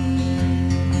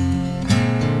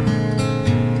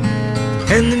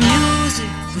 And the music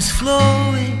was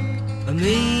flowing,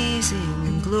 amazing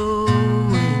and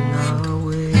glowing our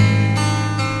way.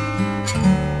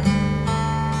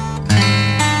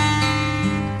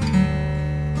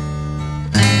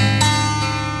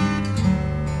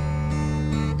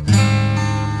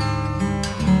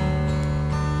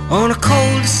 On a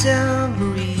cold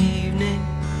December evening,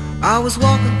 I was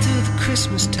walking through the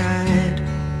Christmastide,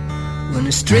 when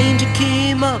a stranger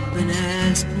came up and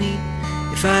asked me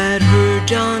if I had heard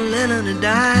John Lennon had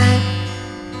died.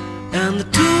 And the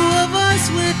two of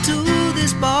us went to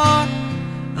this bar,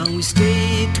 and we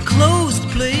stayed to close the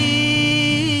place.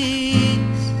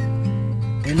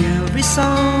 And every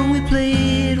song we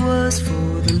played was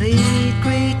for the late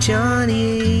great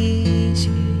Johnny Ace.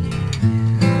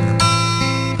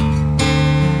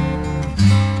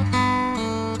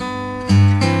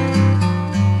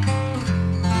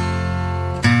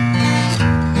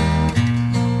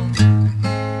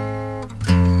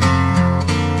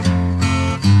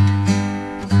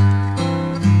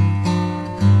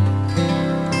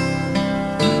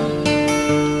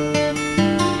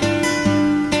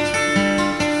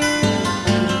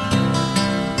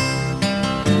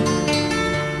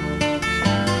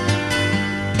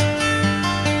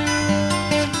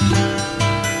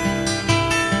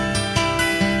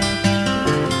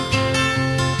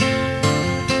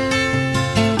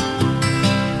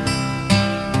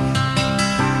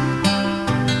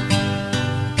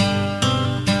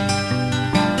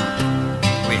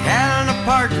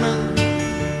 apartment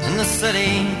in the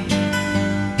city.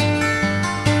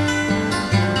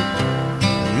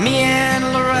 Me and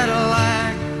Loretta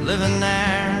like living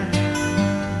there.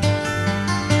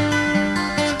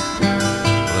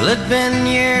 Well, it'd been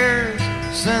years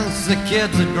since the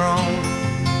kids had grown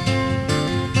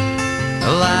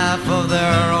a life of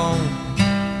their own,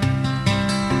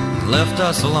 left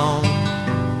us alone.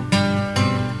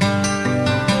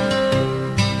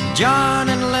 John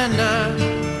and Linda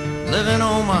live in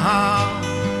Omaha,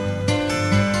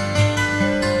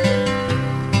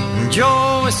 and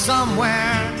Joe is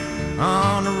somewhere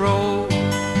on the road.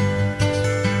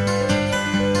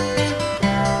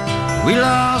 We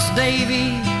lost Davy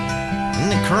in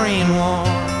the Korean War,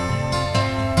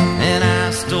 and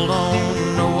I still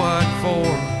don't know what for.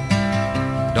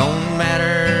 Don't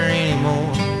matter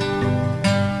anymore.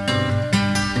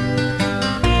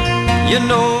 You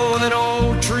know that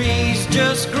old trees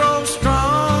just grow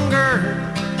stronger,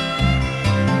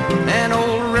 and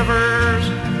old rivers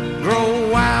grow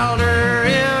wilder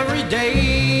every day.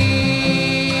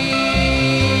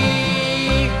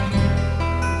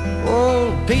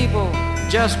 Old people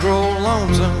just grow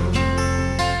lonesome,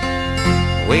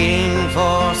 waiting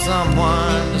for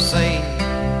someone to say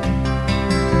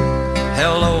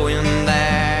hello in there.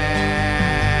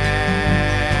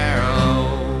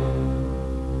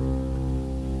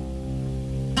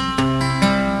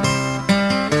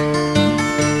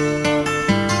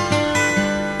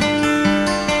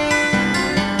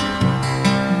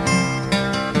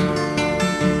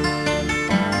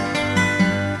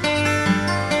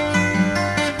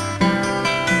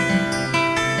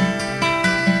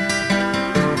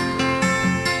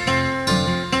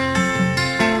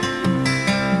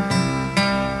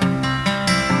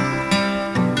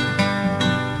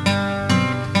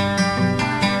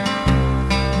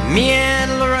 Me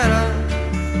and Loretta,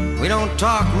 we don't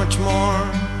talk much more.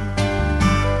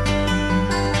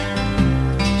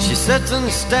 She sits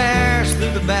and stares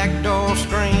through the back door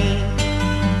screen,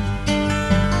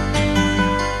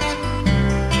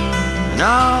 and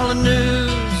all the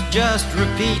news just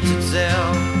repeats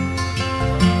itself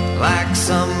like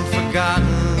some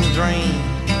forgotten dream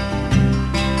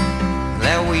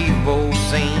that we've both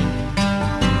seen.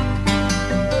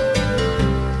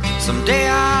 Someday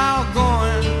I'll go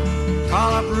and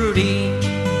call up Rudy.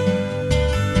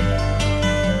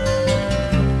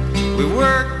 We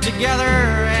worked together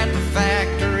at the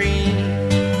factory.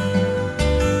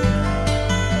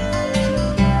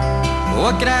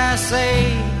 What could I say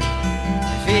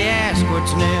if he asked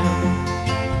what's new?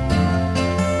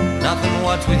 Nothing,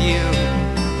 what's with you?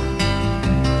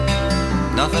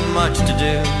 Nothing much to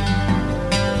do.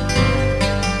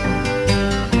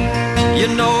 You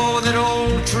know that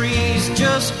old trees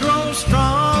just grow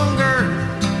stronger,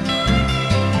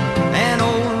 and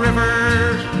old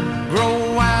rivers grow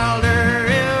wilder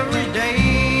every day.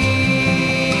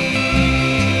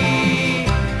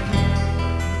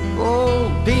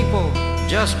 Old people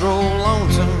just grow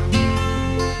lonesome,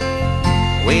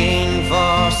 waiting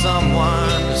for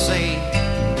someone to say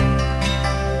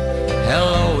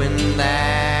hello in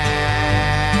there.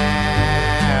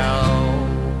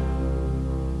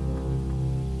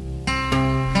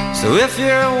 So if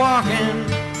you're walking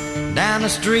down the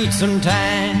street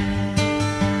sometime,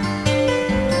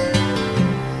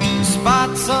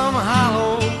 spot some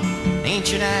hollow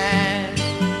ancient eyes,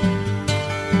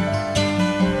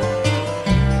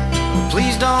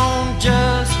 please don't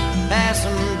just pass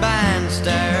them by and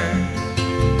stare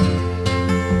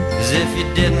as if you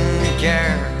didn't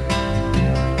care.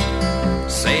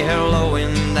 Say hello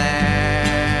in there.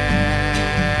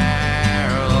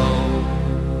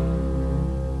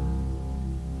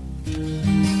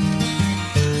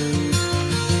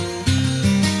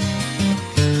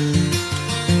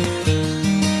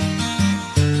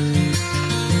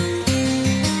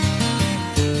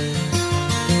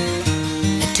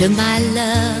 Took my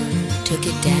love, took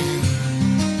it down.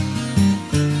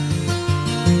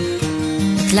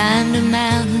 I climbed a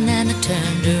mountain and I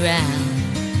turned around,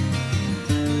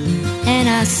 and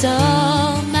I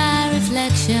saw my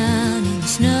reflection in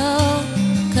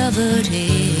snow-covered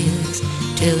hills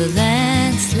till the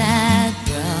landslide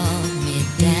brought me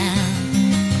down.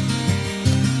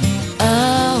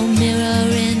 Oh, mirror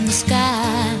in the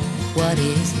sky, what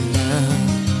is love?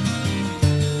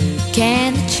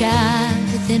 Can the child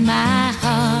within my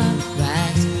heart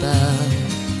rise above?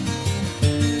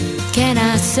 Can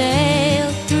I sail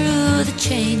through the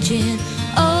changing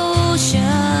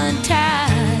ocean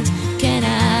tides? Can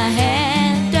I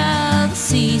handle the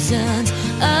seasons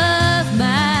of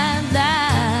my life?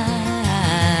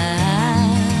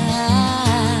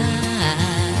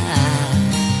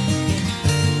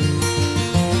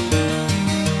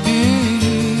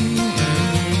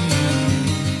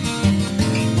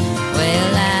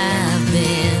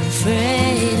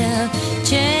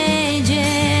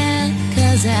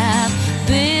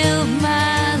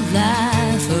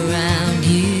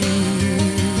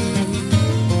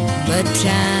 but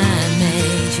time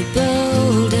makes you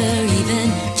bolder.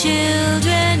 Even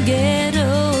children get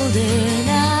older, and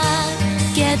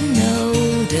I'm getting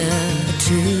older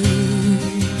too.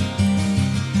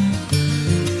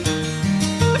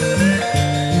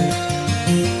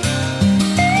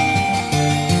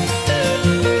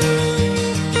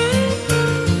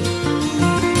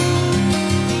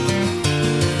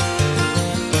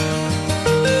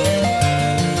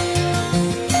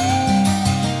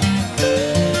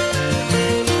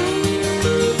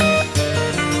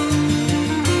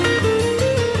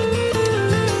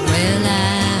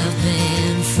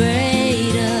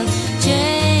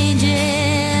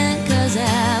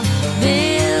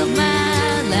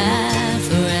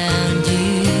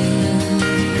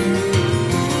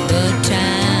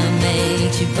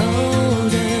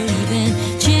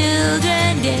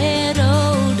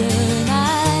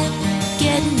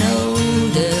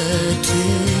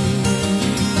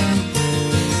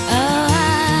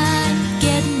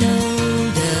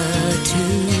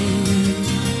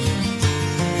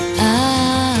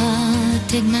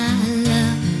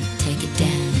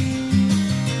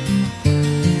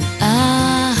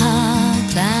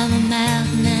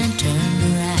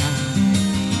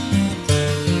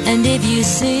 You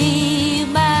see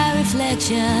my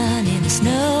reflection in the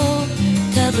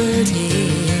snow-covered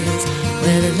hills,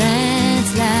 where the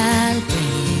landslide will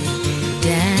bring it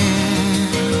down.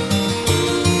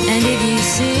 And if you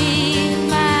see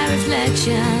my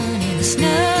reflection in the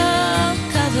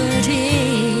snow-covered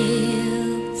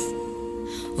hills,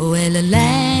 well, the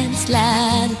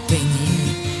landslide will bring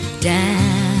it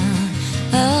down.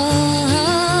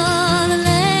 Oh, the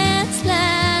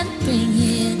landslide will bring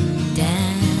it down.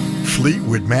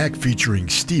 Fleetwood Mac featuring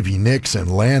Stevie Nicks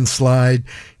and Landslide,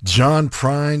 John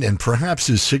Prine, and perhaps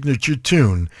his signature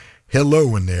tune,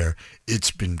 Hello in There.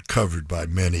 It's been covered by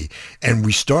many. And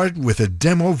we started with a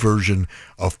demo version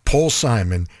of Paul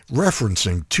Simon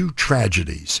referencing two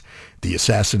tragedies, the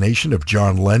assassination of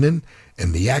John Lennon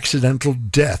and the accidental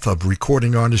death of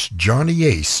recording artist Johnny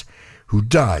Ace, who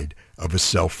died of a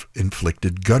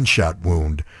self-inflicted gunshot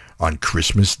wound on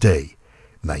Christmas Day,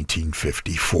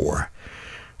 1954.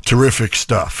 Terrific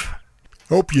stuff.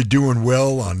 Hope you're doing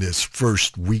well on this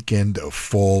first weekend of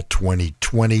fall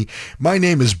 2020. My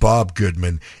name is Bob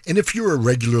Goodman, and if you're a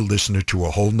regular listener to A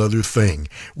Whole Nother Thing,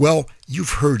 well,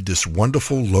 you've heard this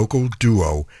wonderful local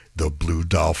duo, the Blue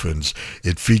Dolphins.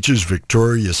 It features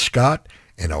Victoria Scott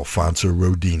and Alfonso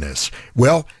Rodines.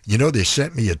 Well, you know, they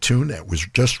sent me a tune that was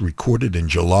just recorded in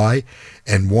July,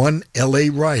 and one LA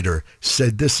writer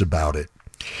said this about it.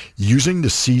 Using the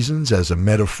seasons as a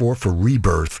metaphor for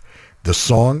rebirth, the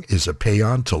song is a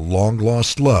paean to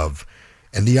long-lost love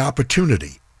and the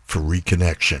opportunity for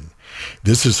reconnection.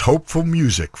 This is hopeful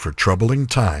music for troubling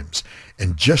times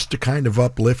and just the kind of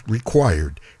uplift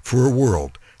required for a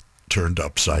world turned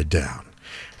upside down.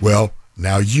 Well,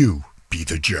 now you be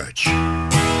the judge.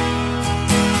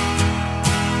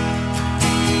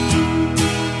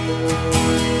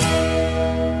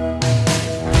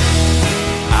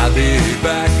 I'll be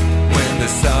back when the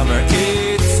summer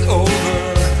is over,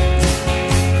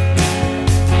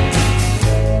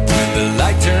 when the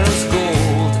light turns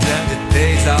gold and the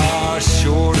days are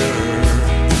shorter.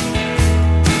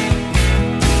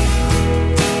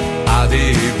 I'll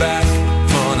be back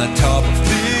on the top of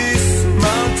this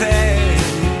mountain,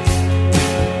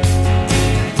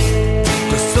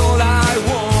 'cause all I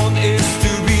want is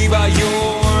to be by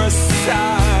your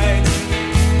side.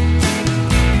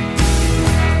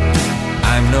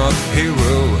 I'm not a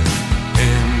hero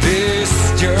in this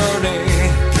journey.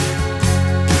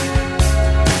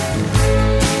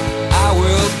 I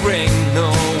will bring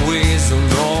no wisdom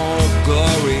nor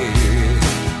glory,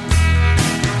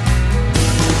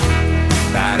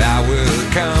 but I will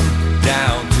come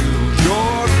down to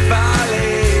your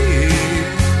valley.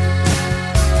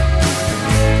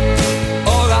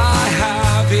 All I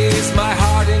have is my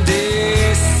heart in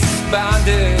this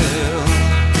bundle.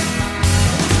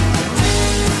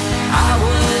 I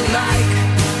would like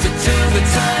to turn the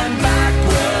time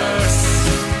backwards,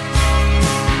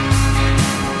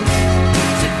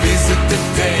 to visit the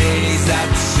days that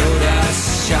showed us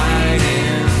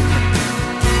shining,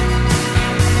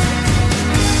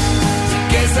 to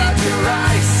gaze at your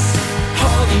eyes,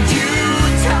 holding you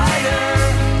tighter,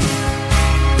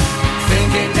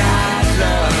 thinking that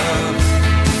love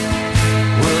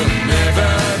will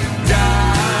never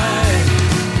die.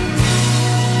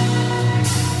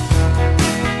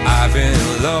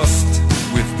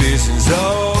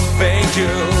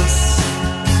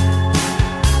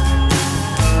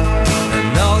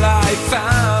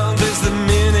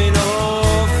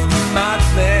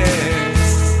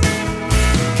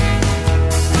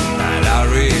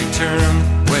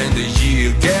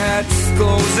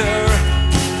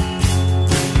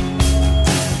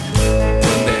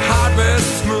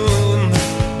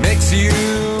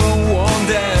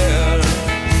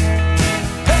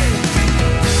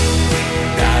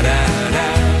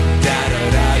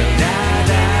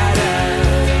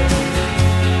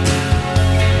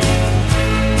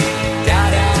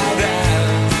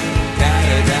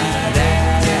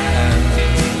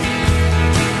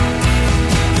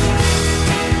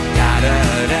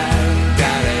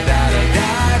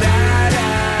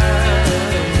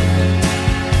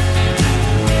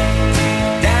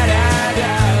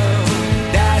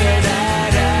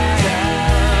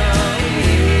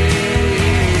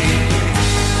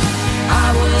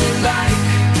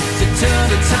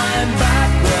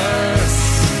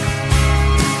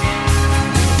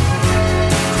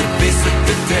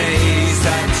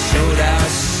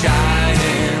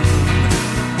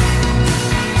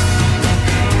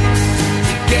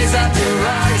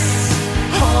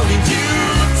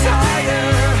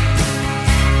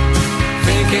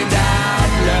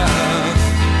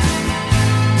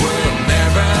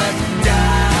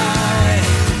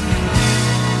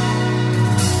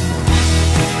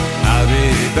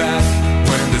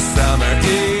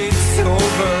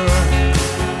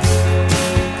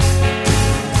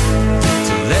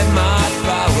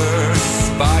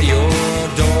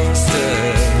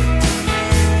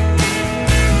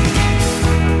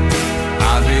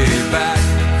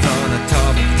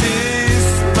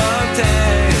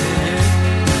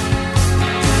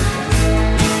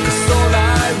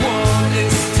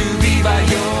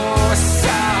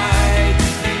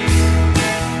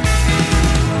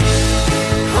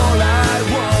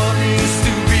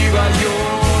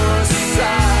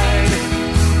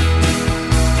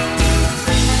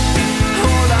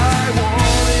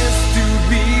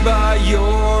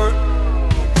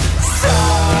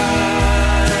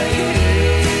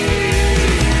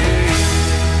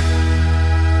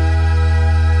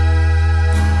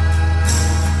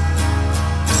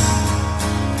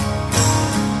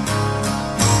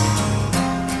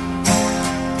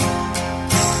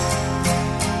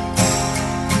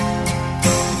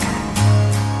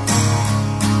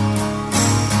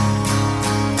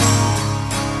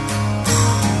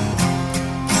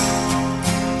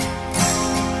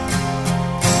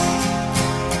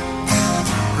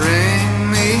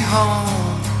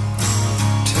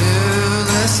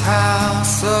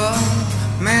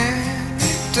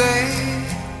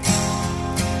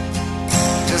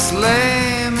 Just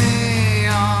lay me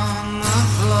on the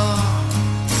floor,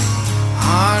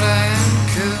 hard and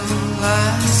cool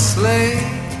as sleep.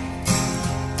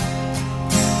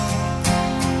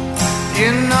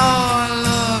 You know I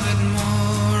love it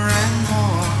more and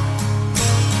more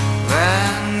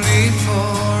than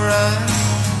before I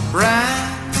ran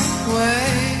away.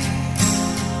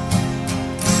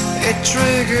 It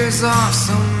triggers off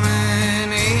so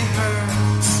many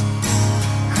hurts,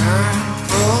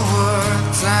 hurtful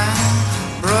words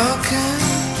and broken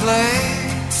plates.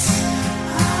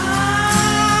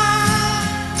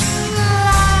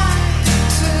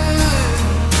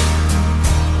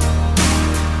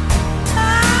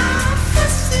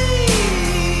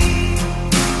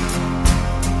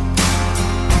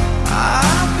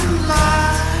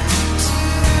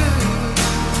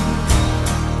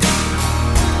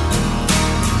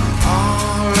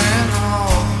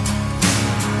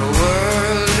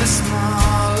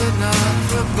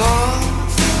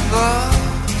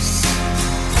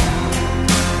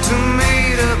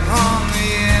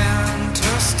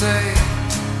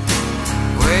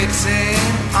 Waiting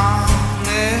on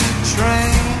a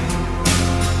train,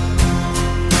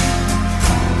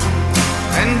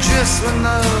 and just when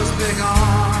those big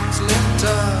arms lift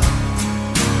up,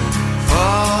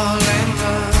 fall in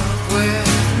love with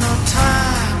no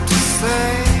time to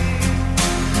say.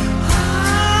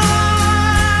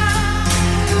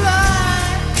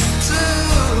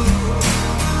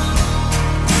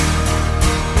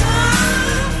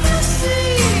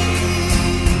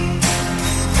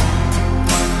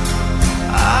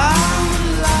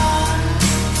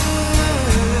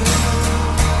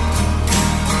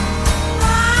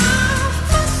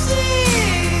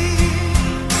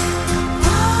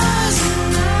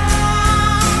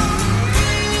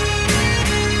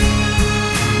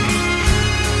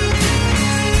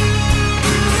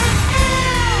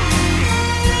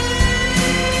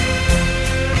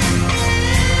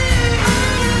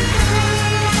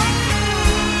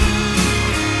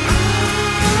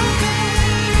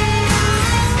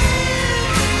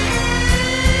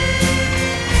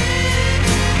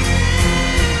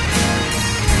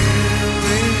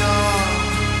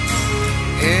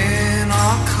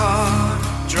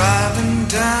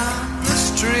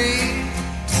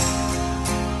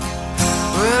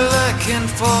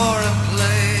 For a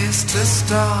place to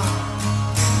stop,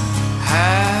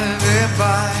 have a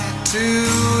bite to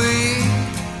eat.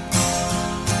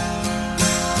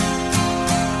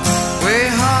 We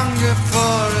hunger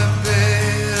for a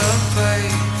bit of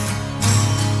faith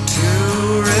to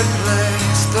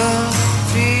replace the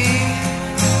fear.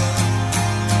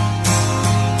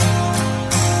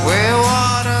 We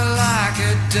water like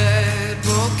a dead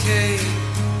bouquet,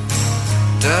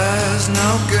 does no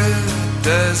good,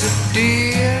 does it,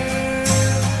 dear?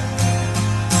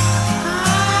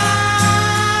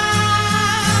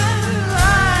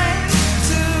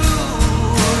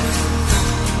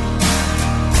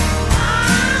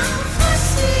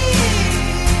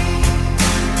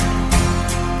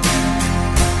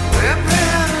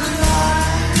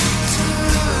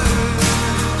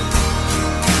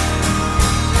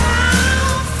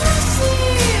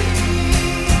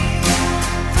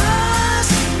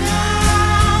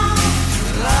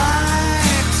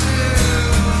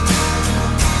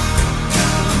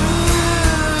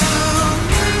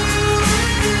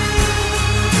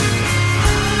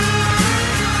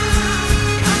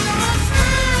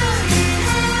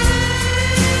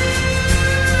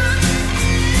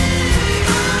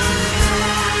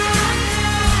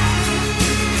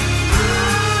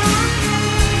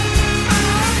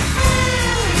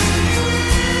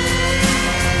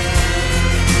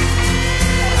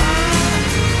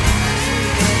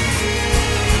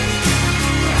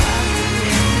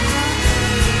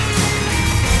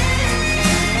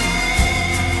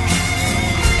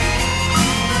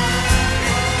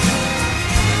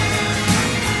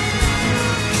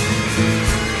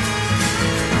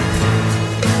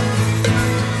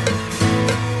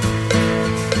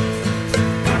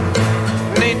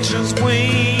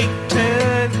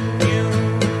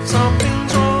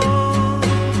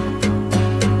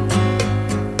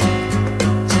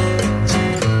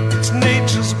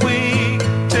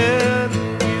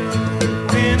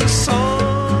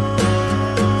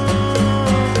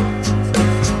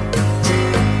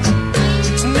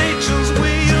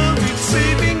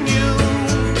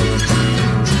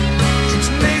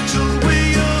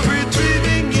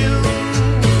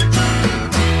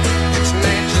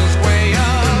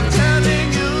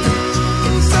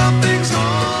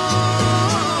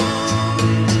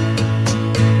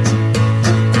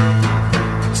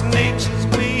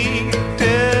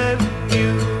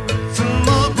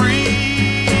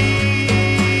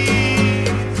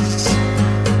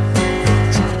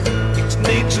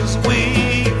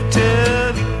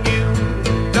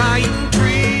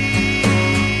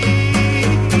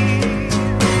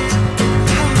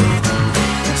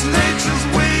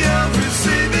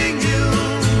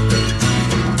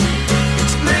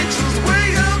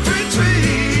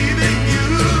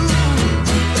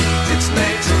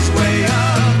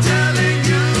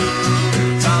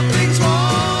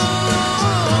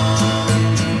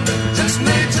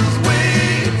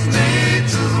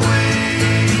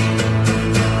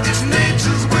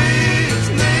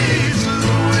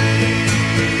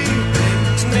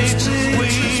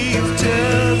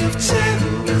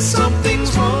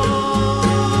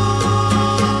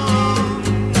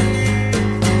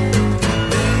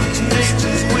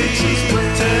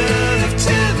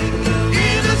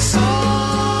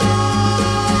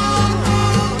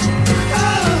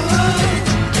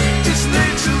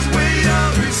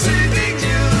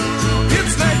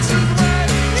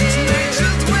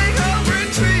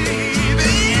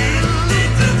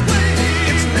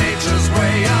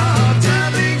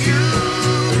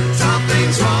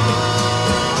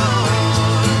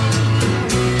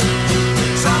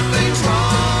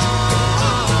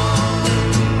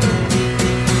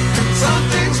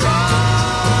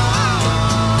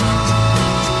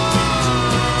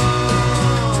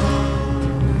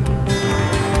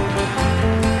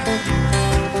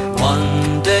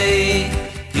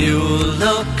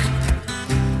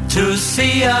 To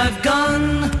sea I've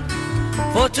gone,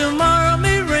 for tomorrow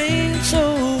may rain, so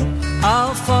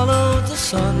I'll follow the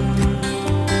sun.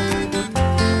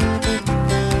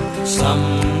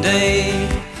 Someday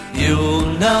you'll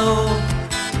know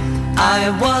I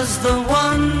was the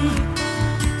one,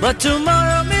 but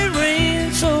tomorrow may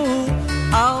rain, so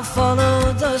I'll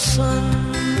follow the sun.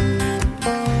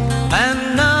 And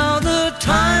now the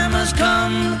time has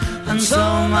come, and so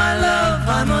my love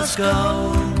I must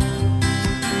go.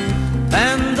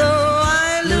 And though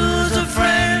I lose a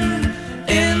friend,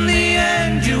 in the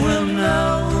end you will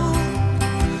know.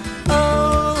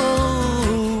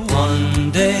 Oh,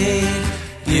 one day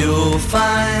you'll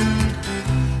find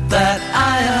that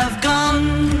I have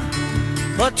gone,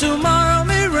 but tomorrow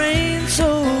may rain, so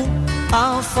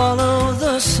I'll follow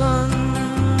the sun.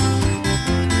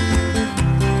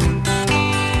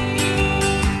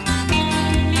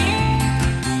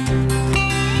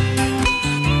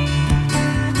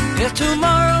 If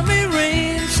tomorrow may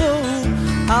rain, so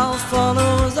I'll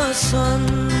follow the sun.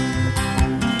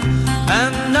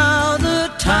 And now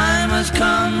the time has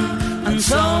come, and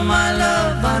so my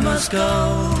love I must go.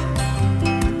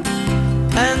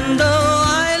 And though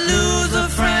I lose a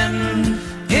friend,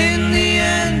 in the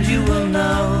end you will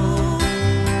know.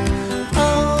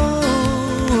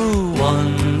 Oh,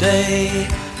 one day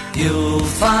you'll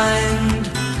find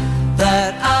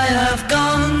that I have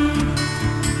gone,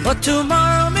 but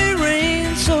tomorrow may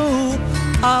rain, so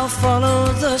I'll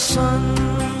follow the sun.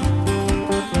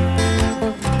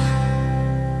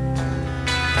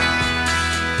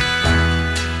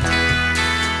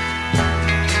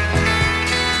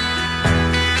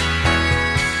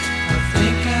 I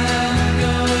think I'm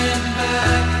going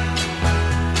back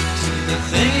to the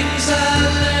things I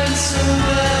learned so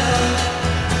well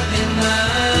in my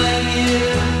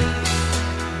youth.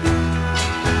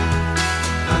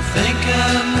 I think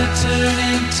I'm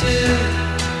returning to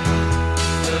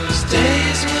those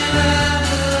days when I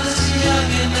was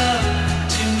young enough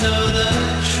to know the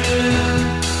truth.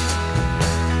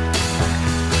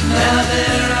 Now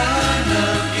there are no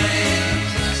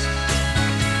games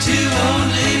to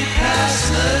only pass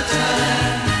the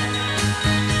time.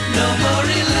 No more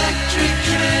electric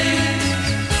trains,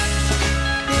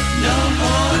 no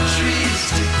more trees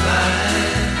to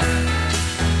climb.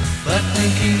 But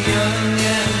thinking young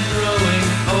and growing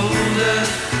older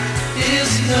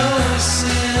is no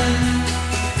sin,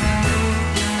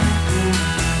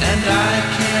 and I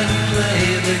can play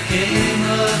the game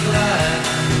of life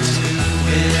to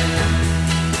win.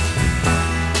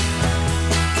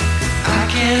 I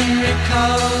can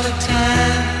recall a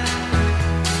time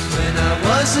when I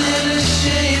wasn't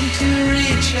ashamed to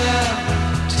reach out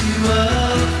to a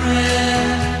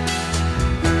friend.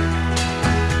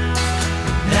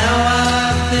 Now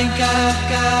I think I've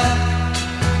got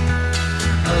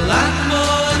a lot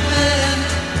more than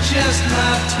just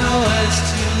my toys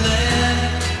to lend.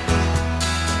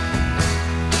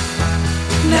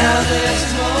 Now there's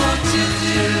more to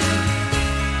do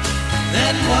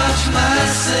than watch my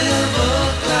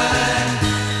sailboat glide.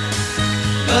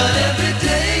 But every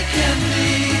day can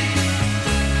be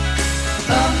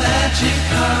a magic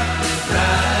carpet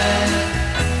ride.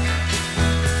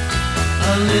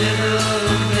 A little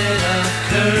bit of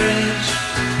courage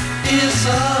is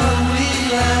all we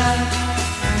lack.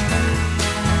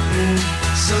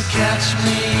 So catch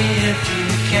me if you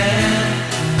can,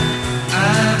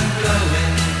 I'm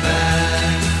going back.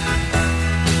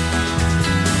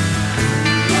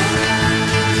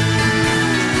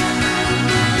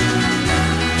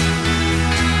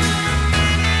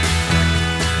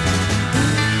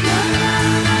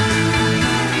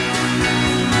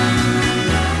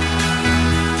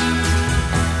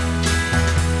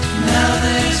 Now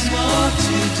there's more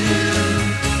to do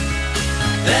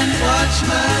than watch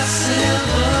my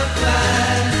sailboat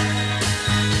glide.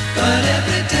 But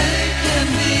every day can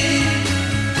be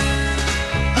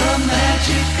a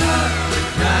magic carpet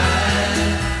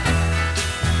ride.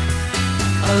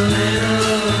 A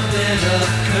little bit of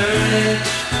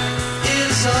courage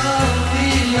is all we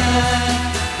lack.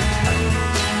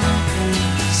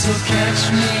 So catch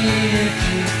me if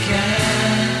you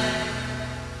can,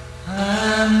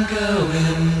 I'm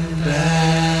going back.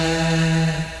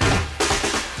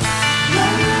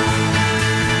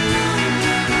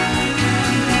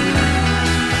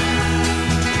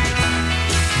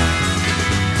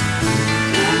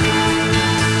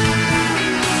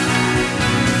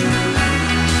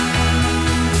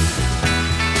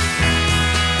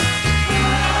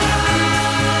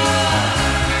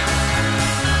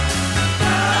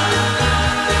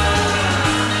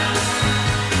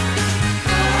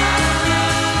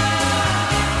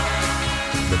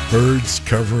 Byrds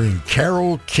covering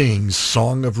Carole King's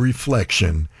Song of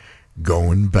Reflection,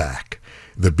 Going Back.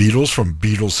 The Beatles from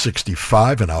Beatles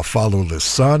 65 and I'll Follow the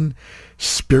Sun,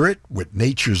 Spirit with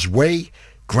Nature's Way,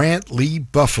 Grant Lee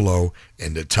Buffalo,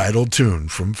 and the title tune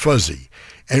from Fuzzy.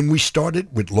 And we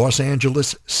started with Los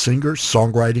Angeles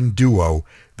singer-songwriting duo,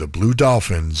 the Blue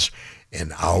Dolphins,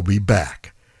 and I'll Be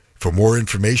Back. For more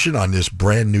information on this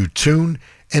brand new tune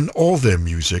and all their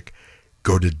music,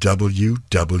 go to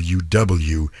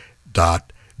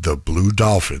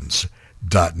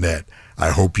www.thebluedolphins.net. I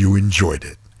hope you enjoyed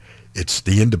it. It's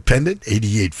The Independent,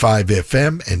 88.5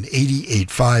 FM and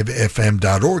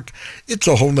 88.5fm.org. It's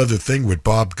a whole nother thing with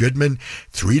Bob Goodman,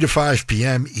 3 to 5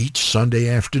 p.m. each Sunday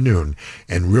afternoon.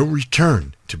 And we'll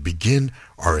return to begin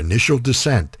our initial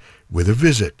descent with a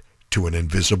visit to an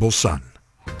invisible sun.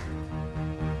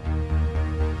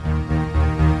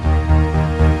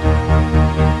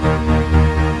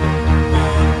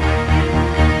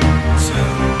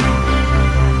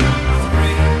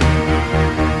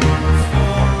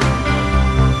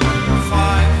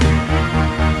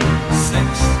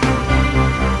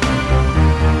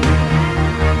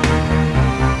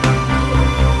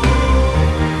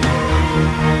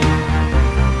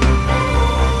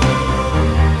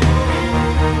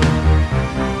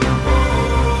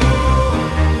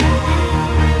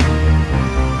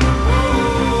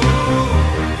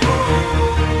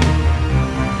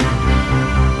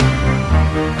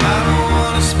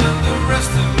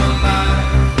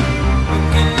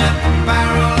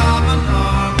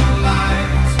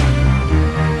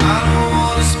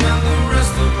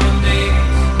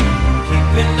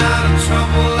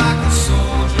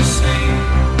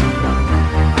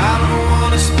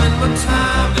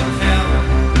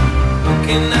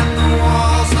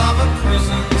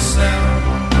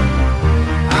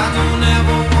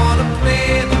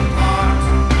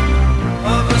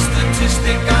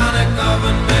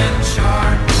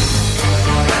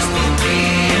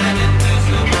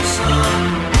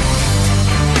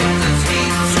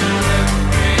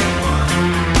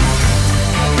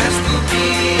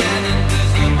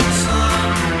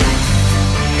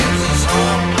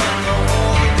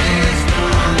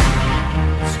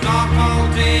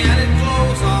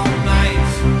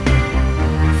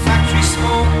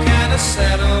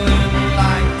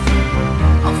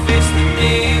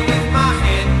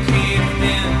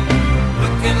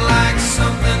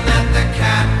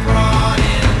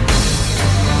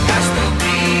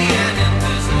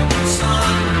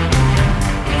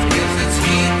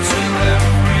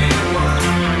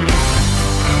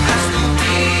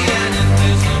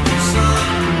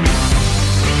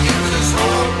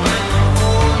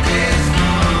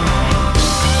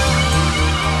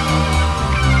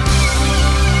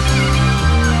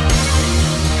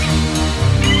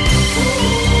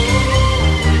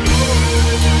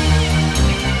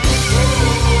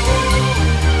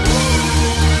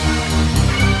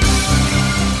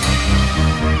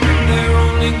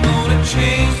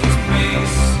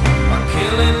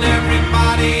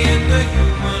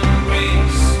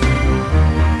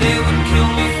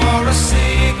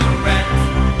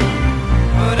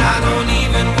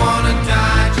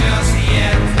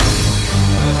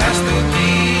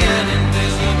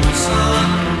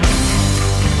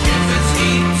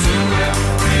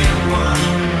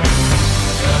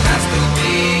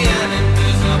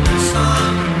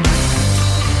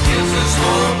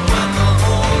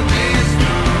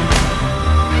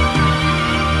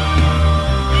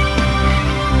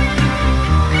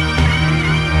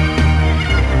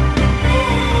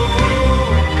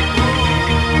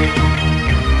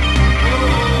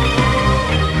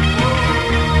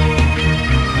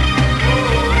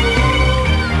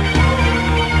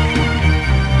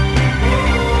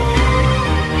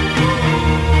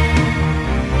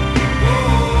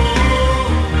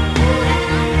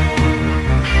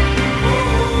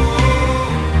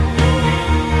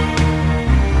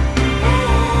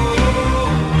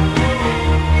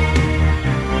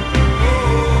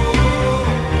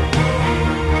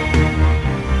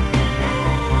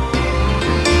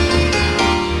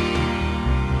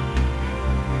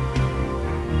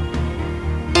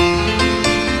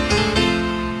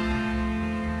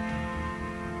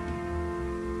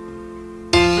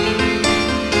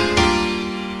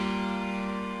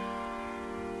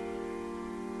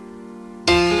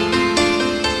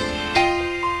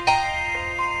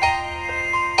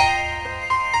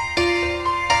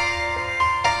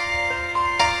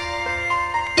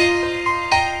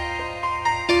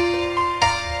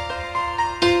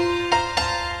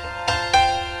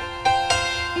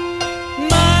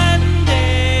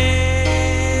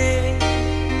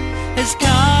 has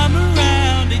come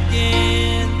around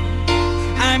again.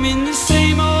 I'm I'm in the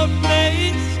same old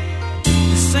place,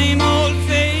 the same old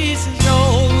faces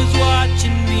always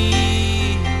watching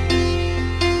me.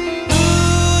 Who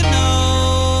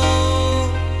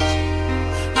knows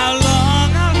how long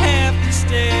I'll have to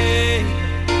stay?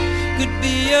 Could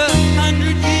be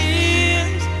 100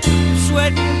 years,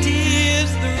 sweat and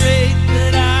tears, the rate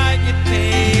that I get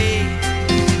paid.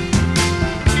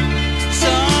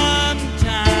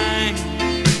 Sometimes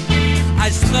I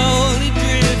slowly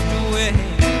drift away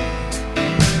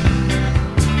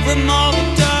from all the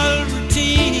dull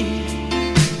routine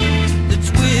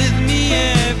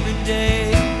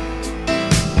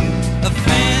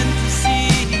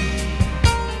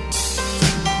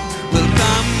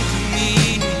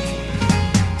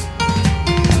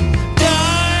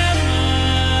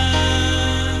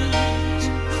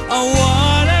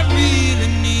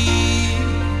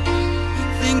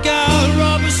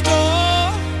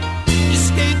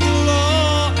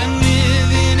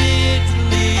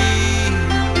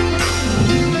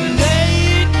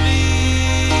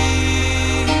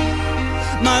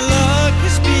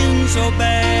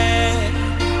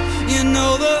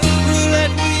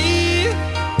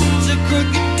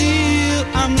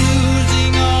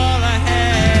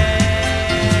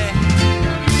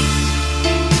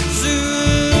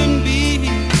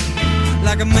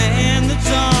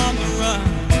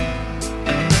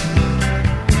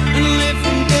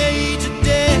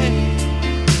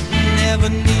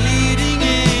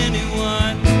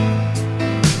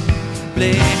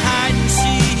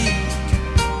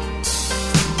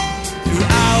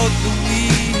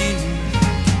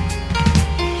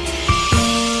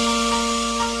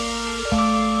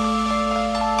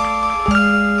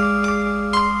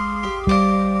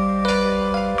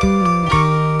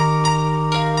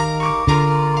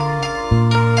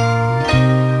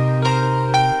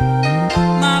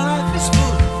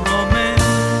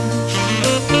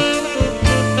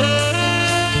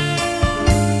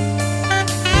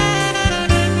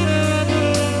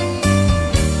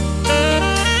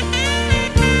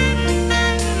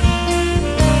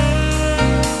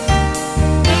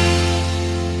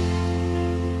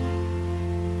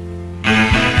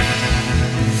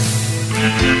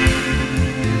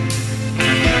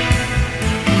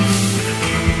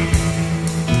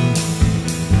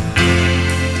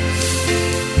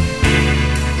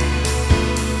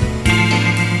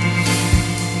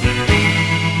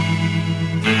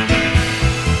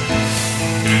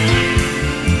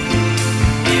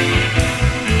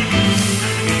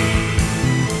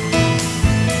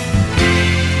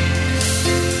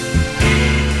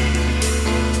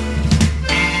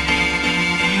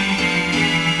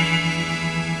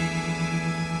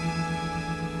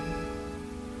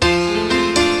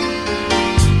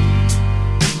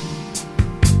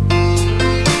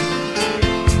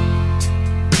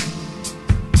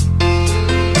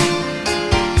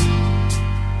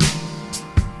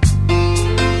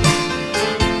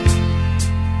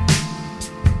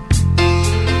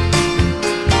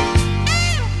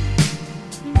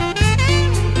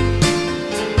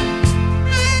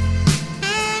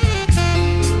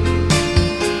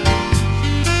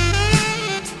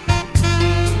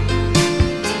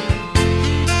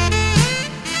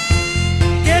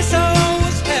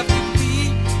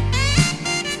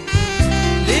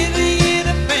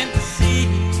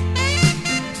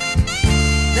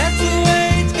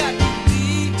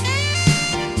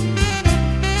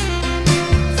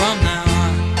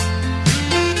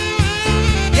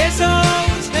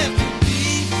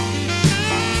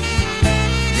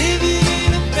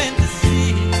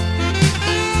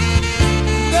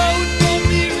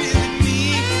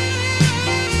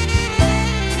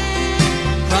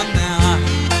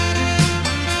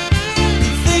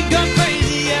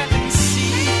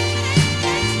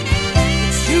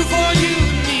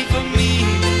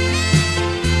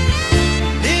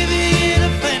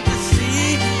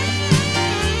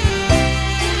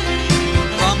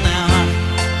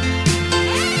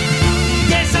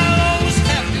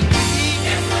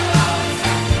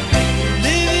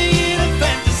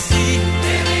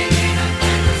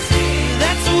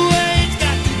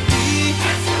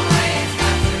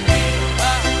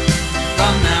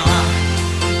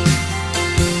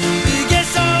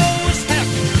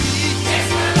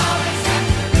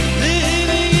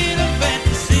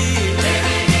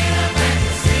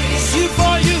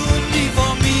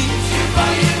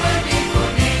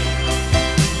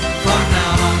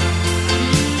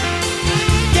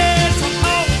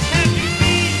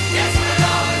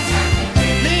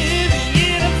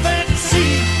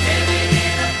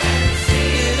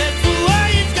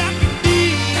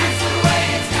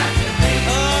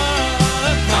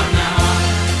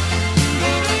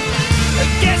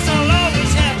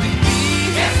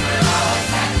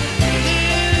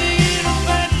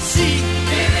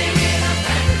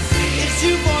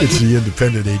It's the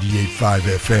independent 88.5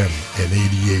 FM and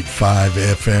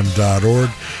 88.5fm.org.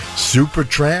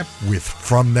 Supertramp with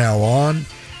From Now On.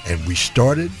 And we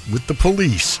started with The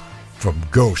Police from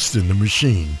Ghost in the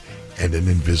Machine and An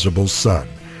Invisible Sun.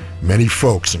 Many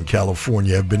folks in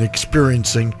California have been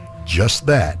experiencing just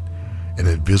that, an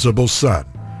invisible sun,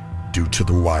 due to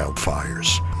the wildfires.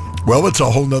 Well, it's a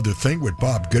whole nother thing with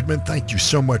Bob Goodman. Thank you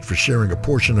so much for sharing a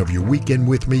portion of your weekend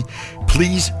with me.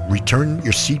 Please return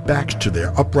your seat backs to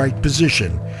their upright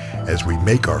position as we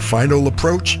make our final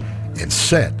approach and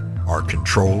set our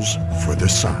controls for the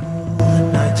sun.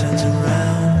 The night turns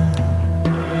around,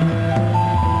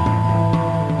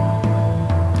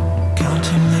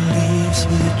 counting the leaves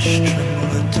which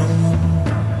tremble at dawn.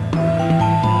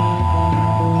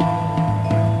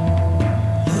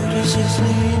 Lotuses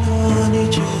lean on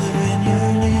each other in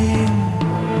yearning.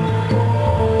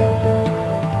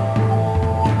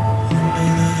 Under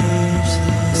the leaves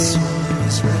the swallow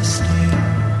is resting.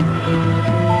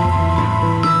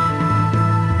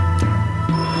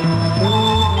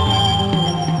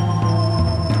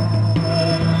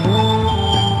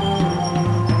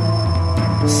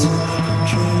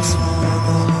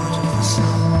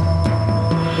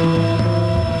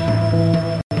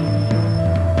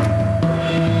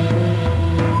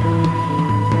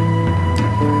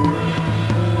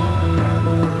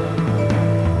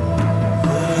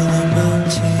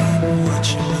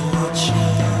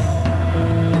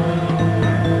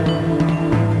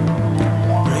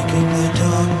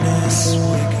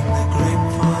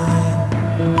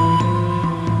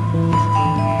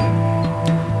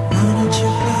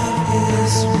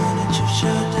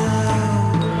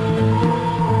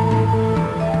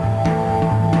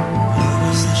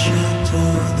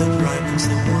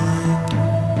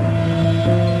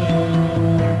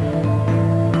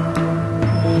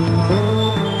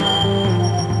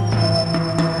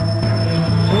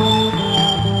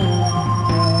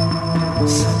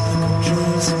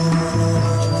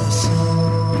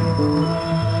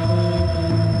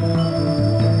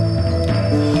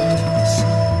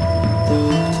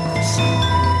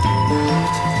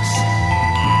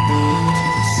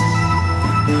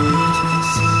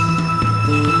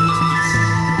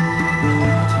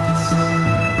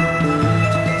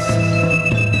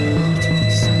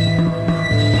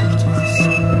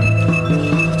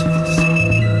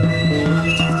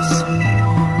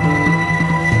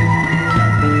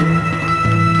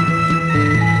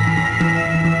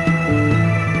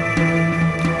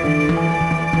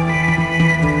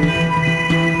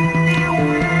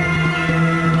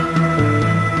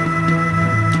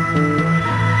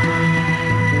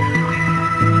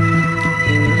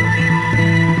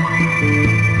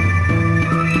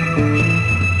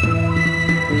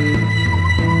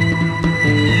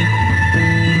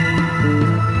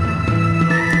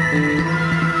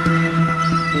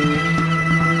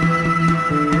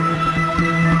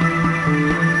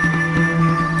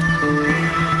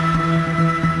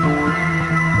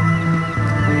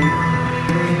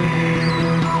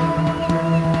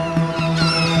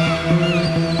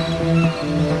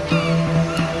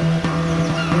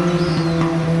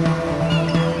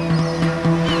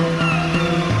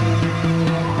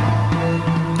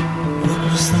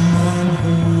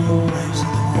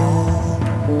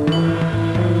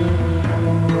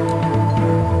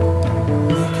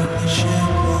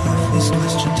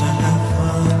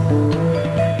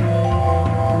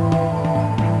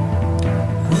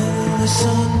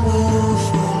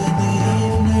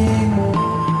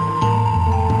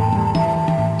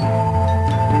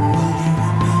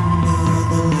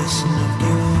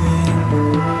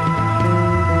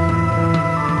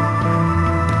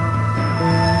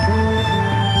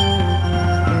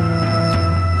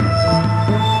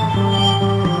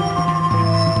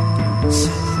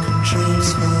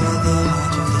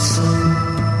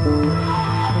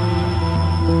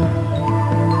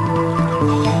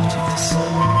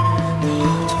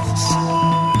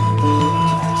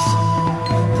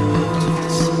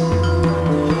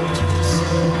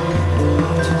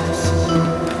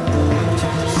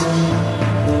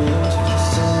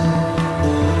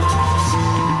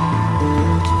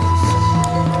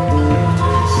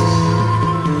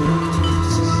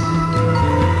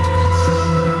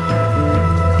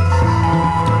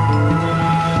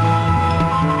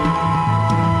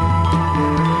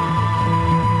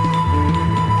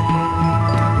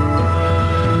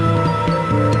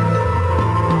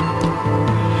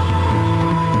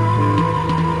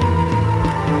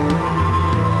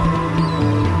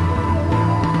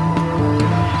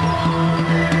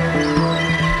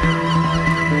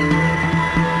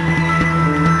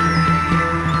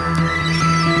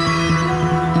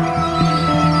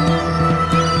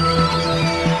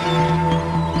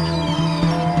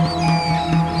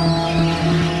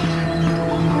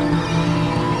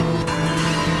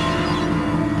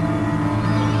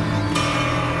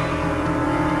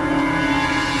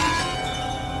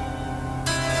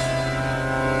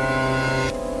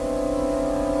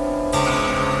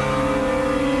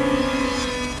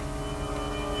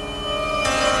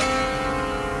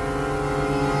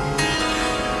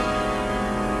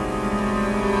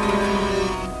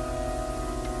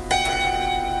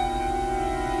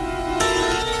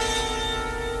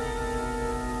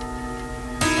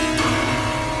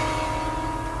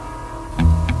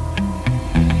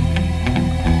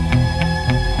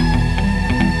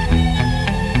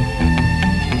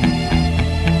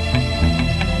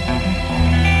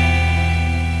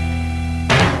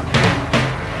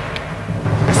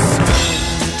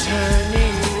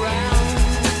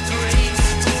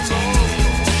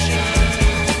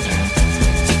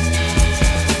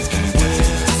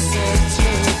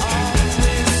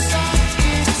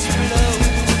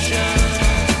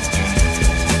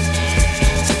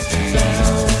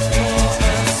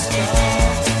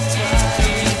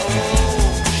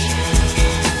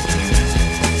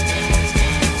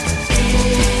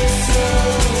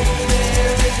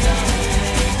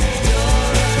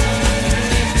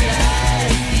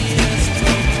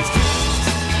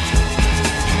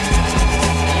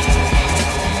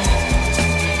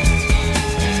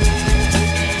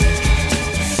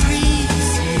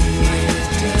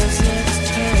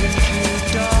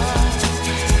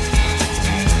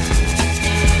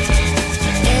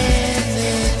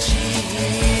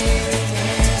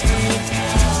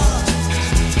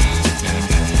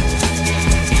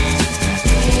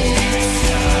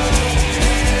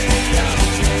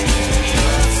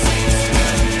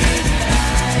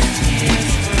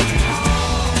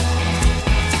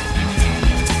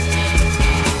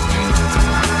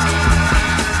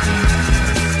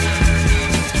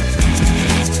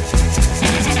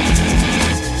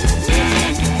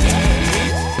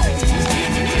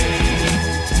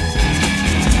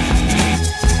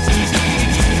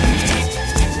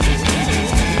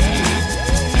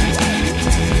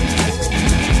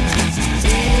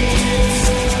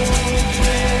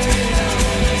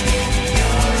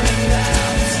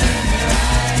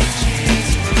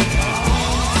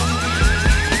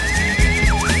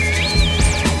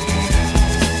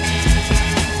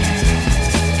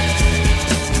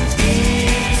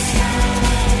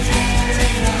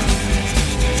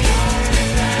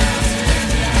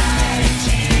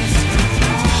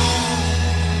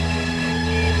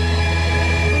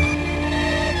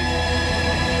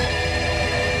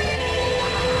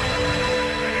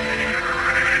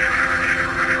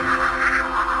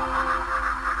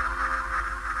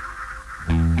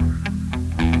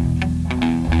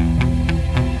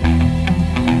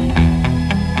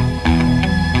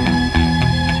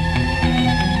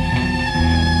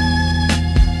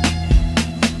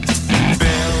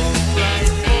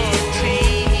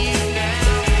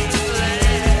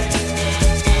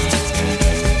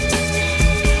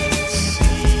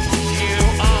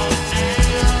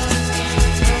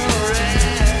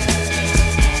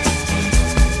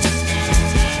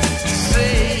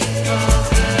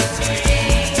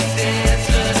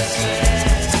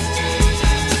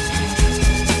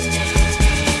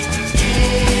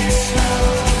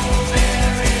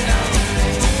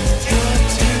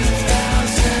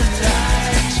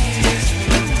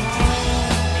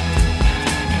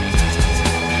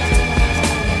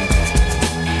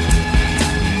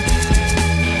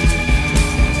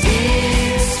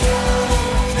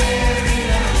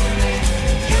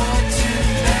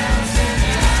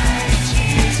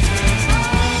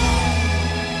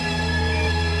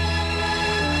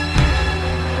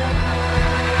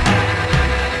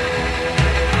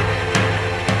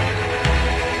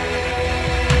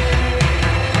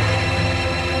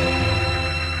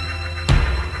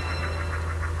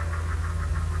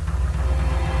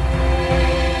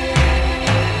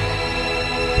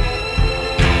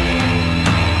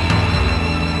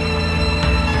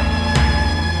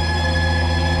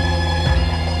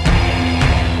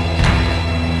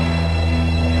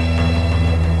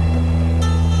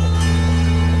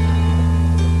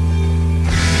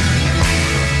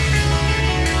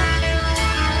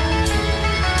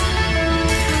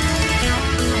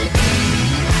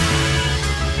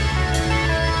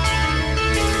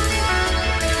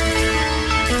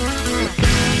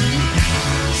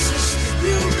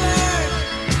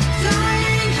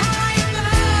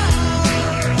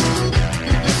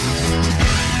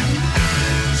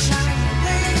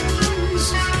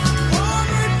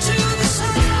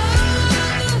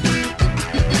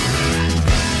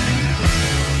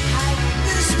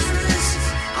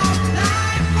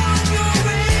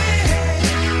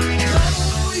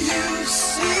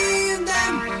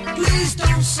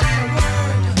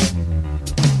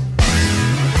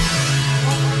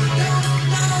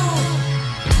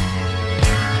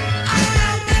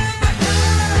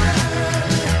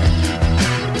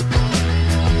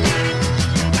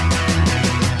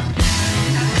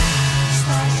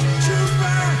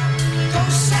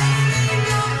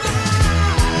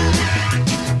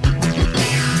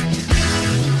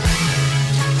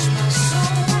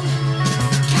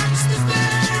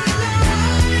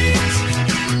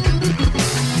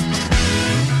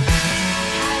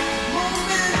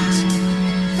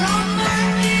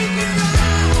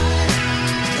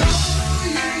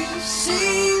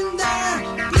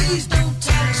 please don't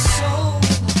tell a soul.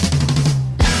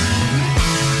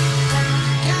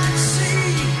 Can't see.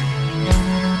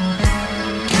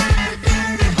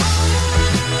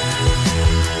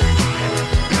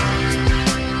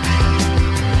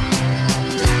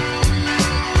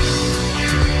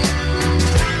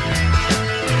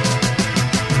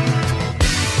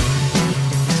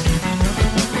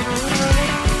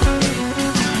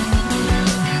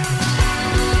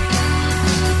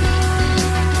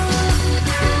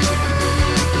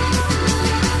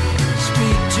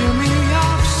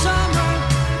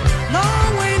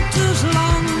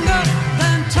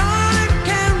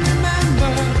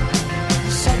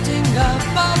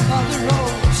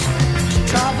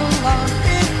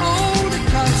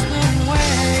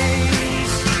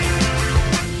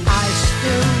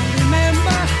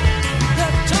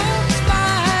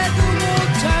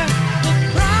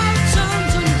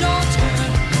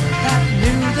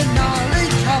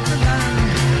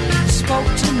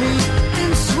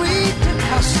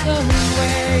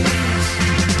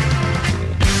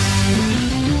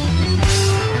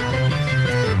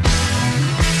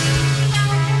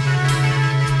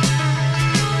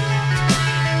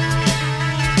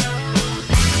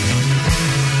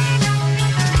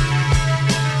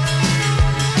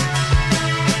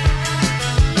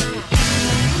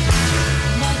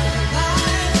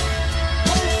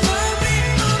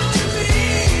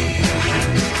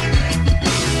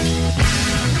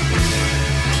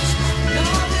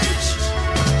 Knowledge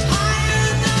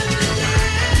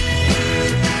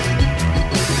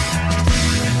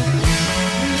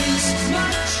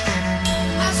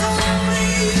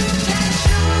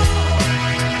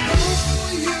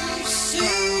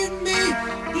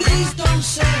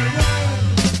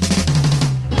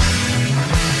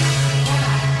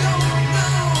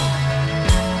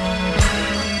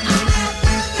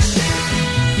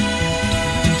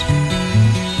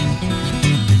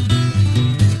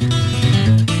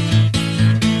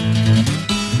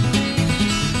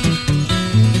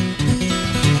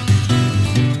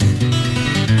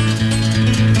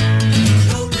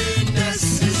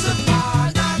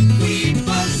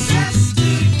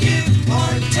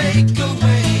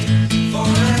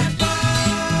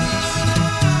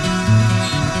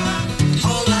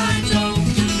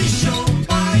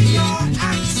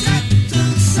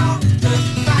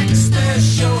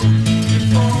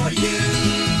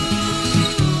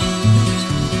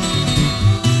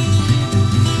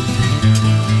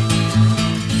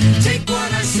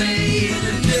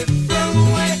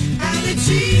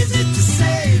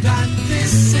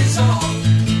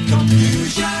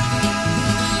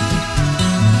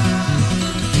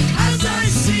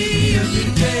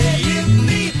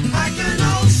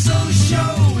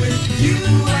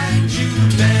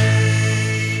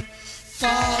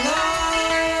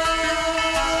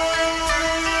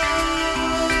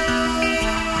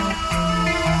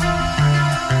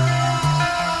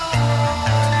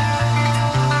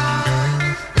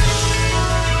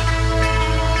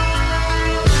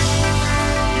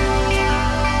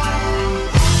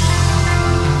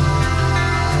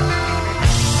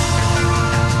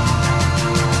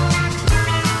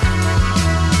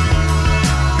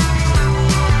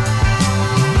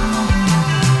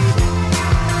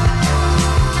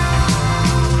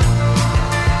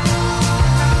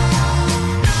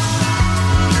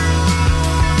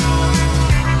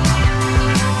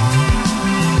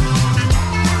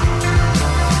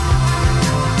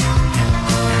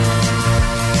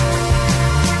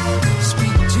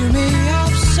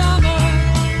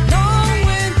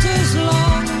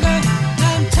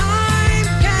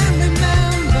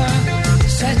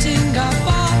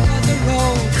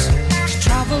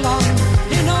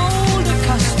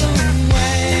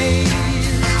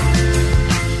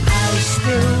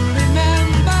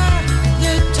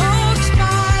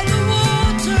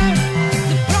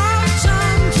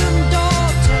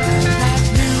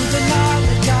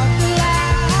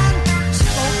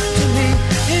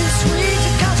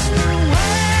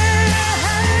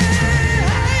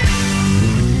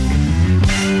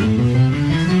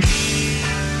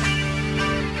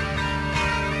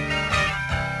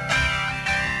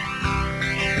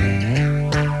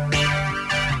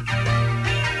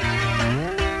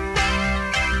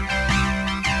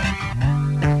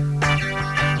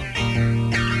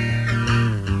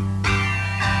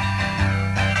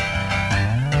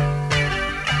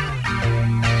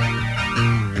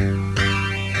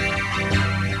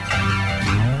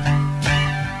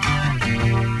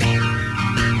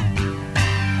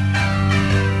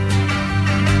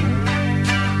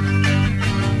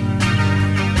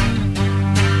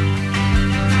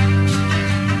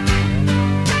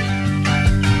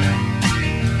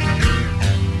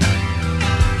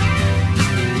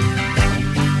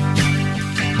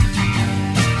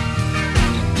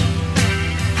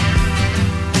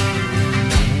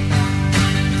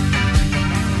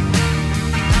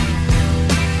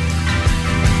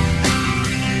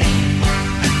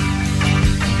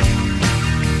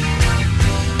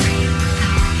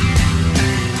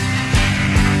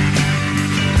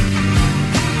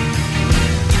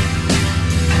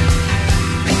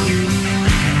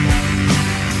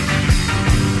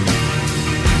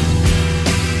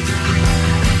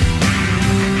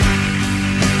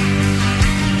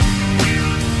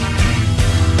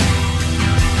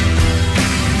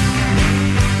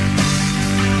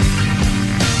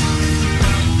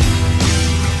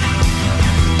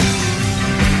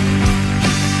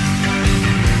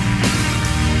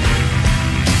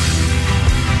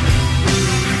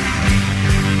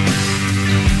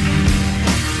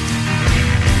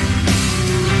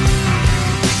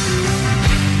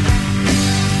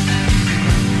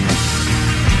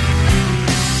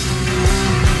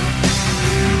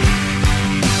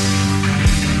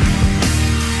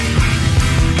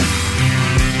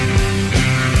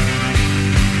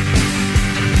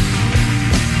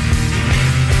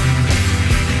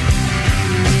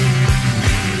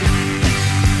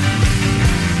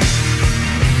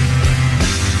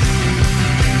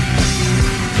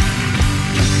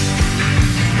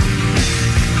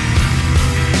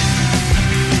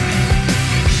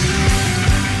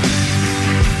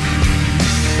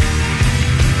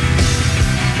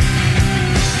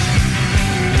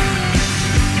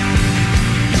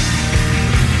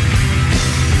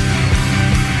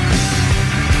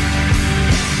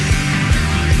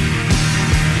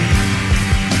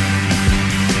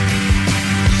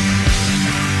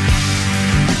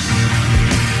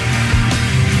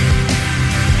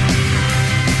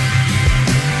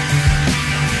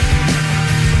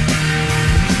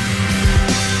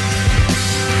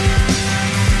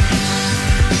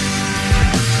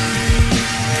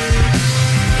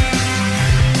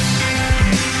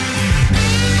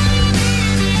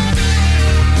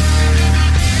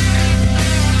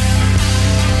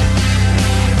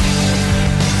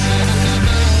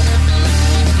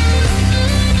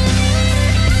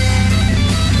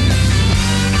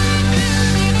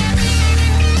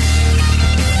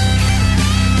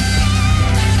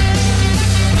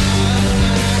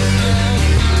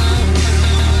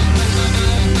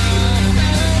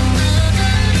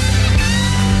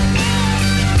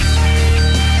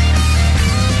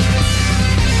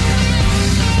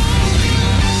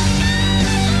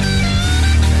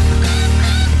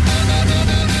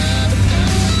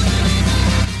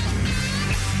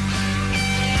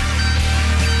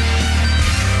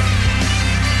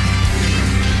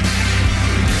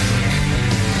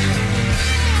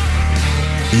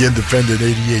the independent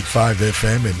 88.5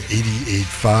 FM and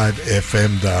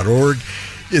 88.5fm.org.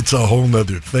 It's a whole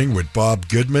nother thing with Bob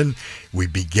Goodman. We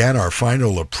began our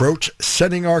final approach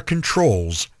setting our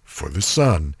controls for the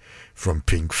sun from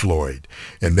Pink Floyd.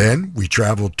 And then we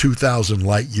traveled 2,000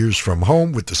 light years from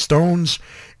home with the Stones,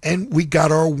 and we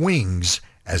got our wings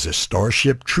as a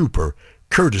Starship Trooper,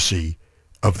 courtesy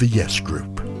of the Yes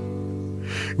Group.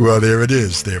 Well, there it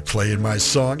is. They're playing my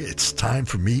song. It's time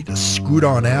for me to scoot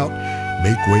on out,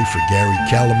 make way for Gary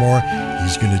Calamar.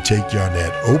 He's going to take you on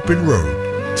that open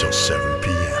road till 7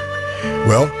 p.m.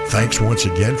 Well, thanks once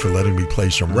again for letting me play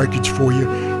some records for you.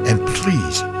 And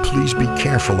please, please be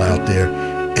careful out there.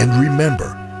 And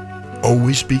remember,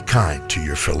 always be kind to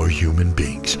your fellow human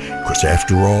beings. Because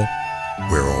after all,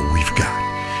 we're all we've got.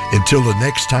 Until the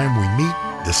next time we meet,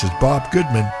 this is Bob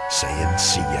Goodman saying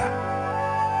see ya.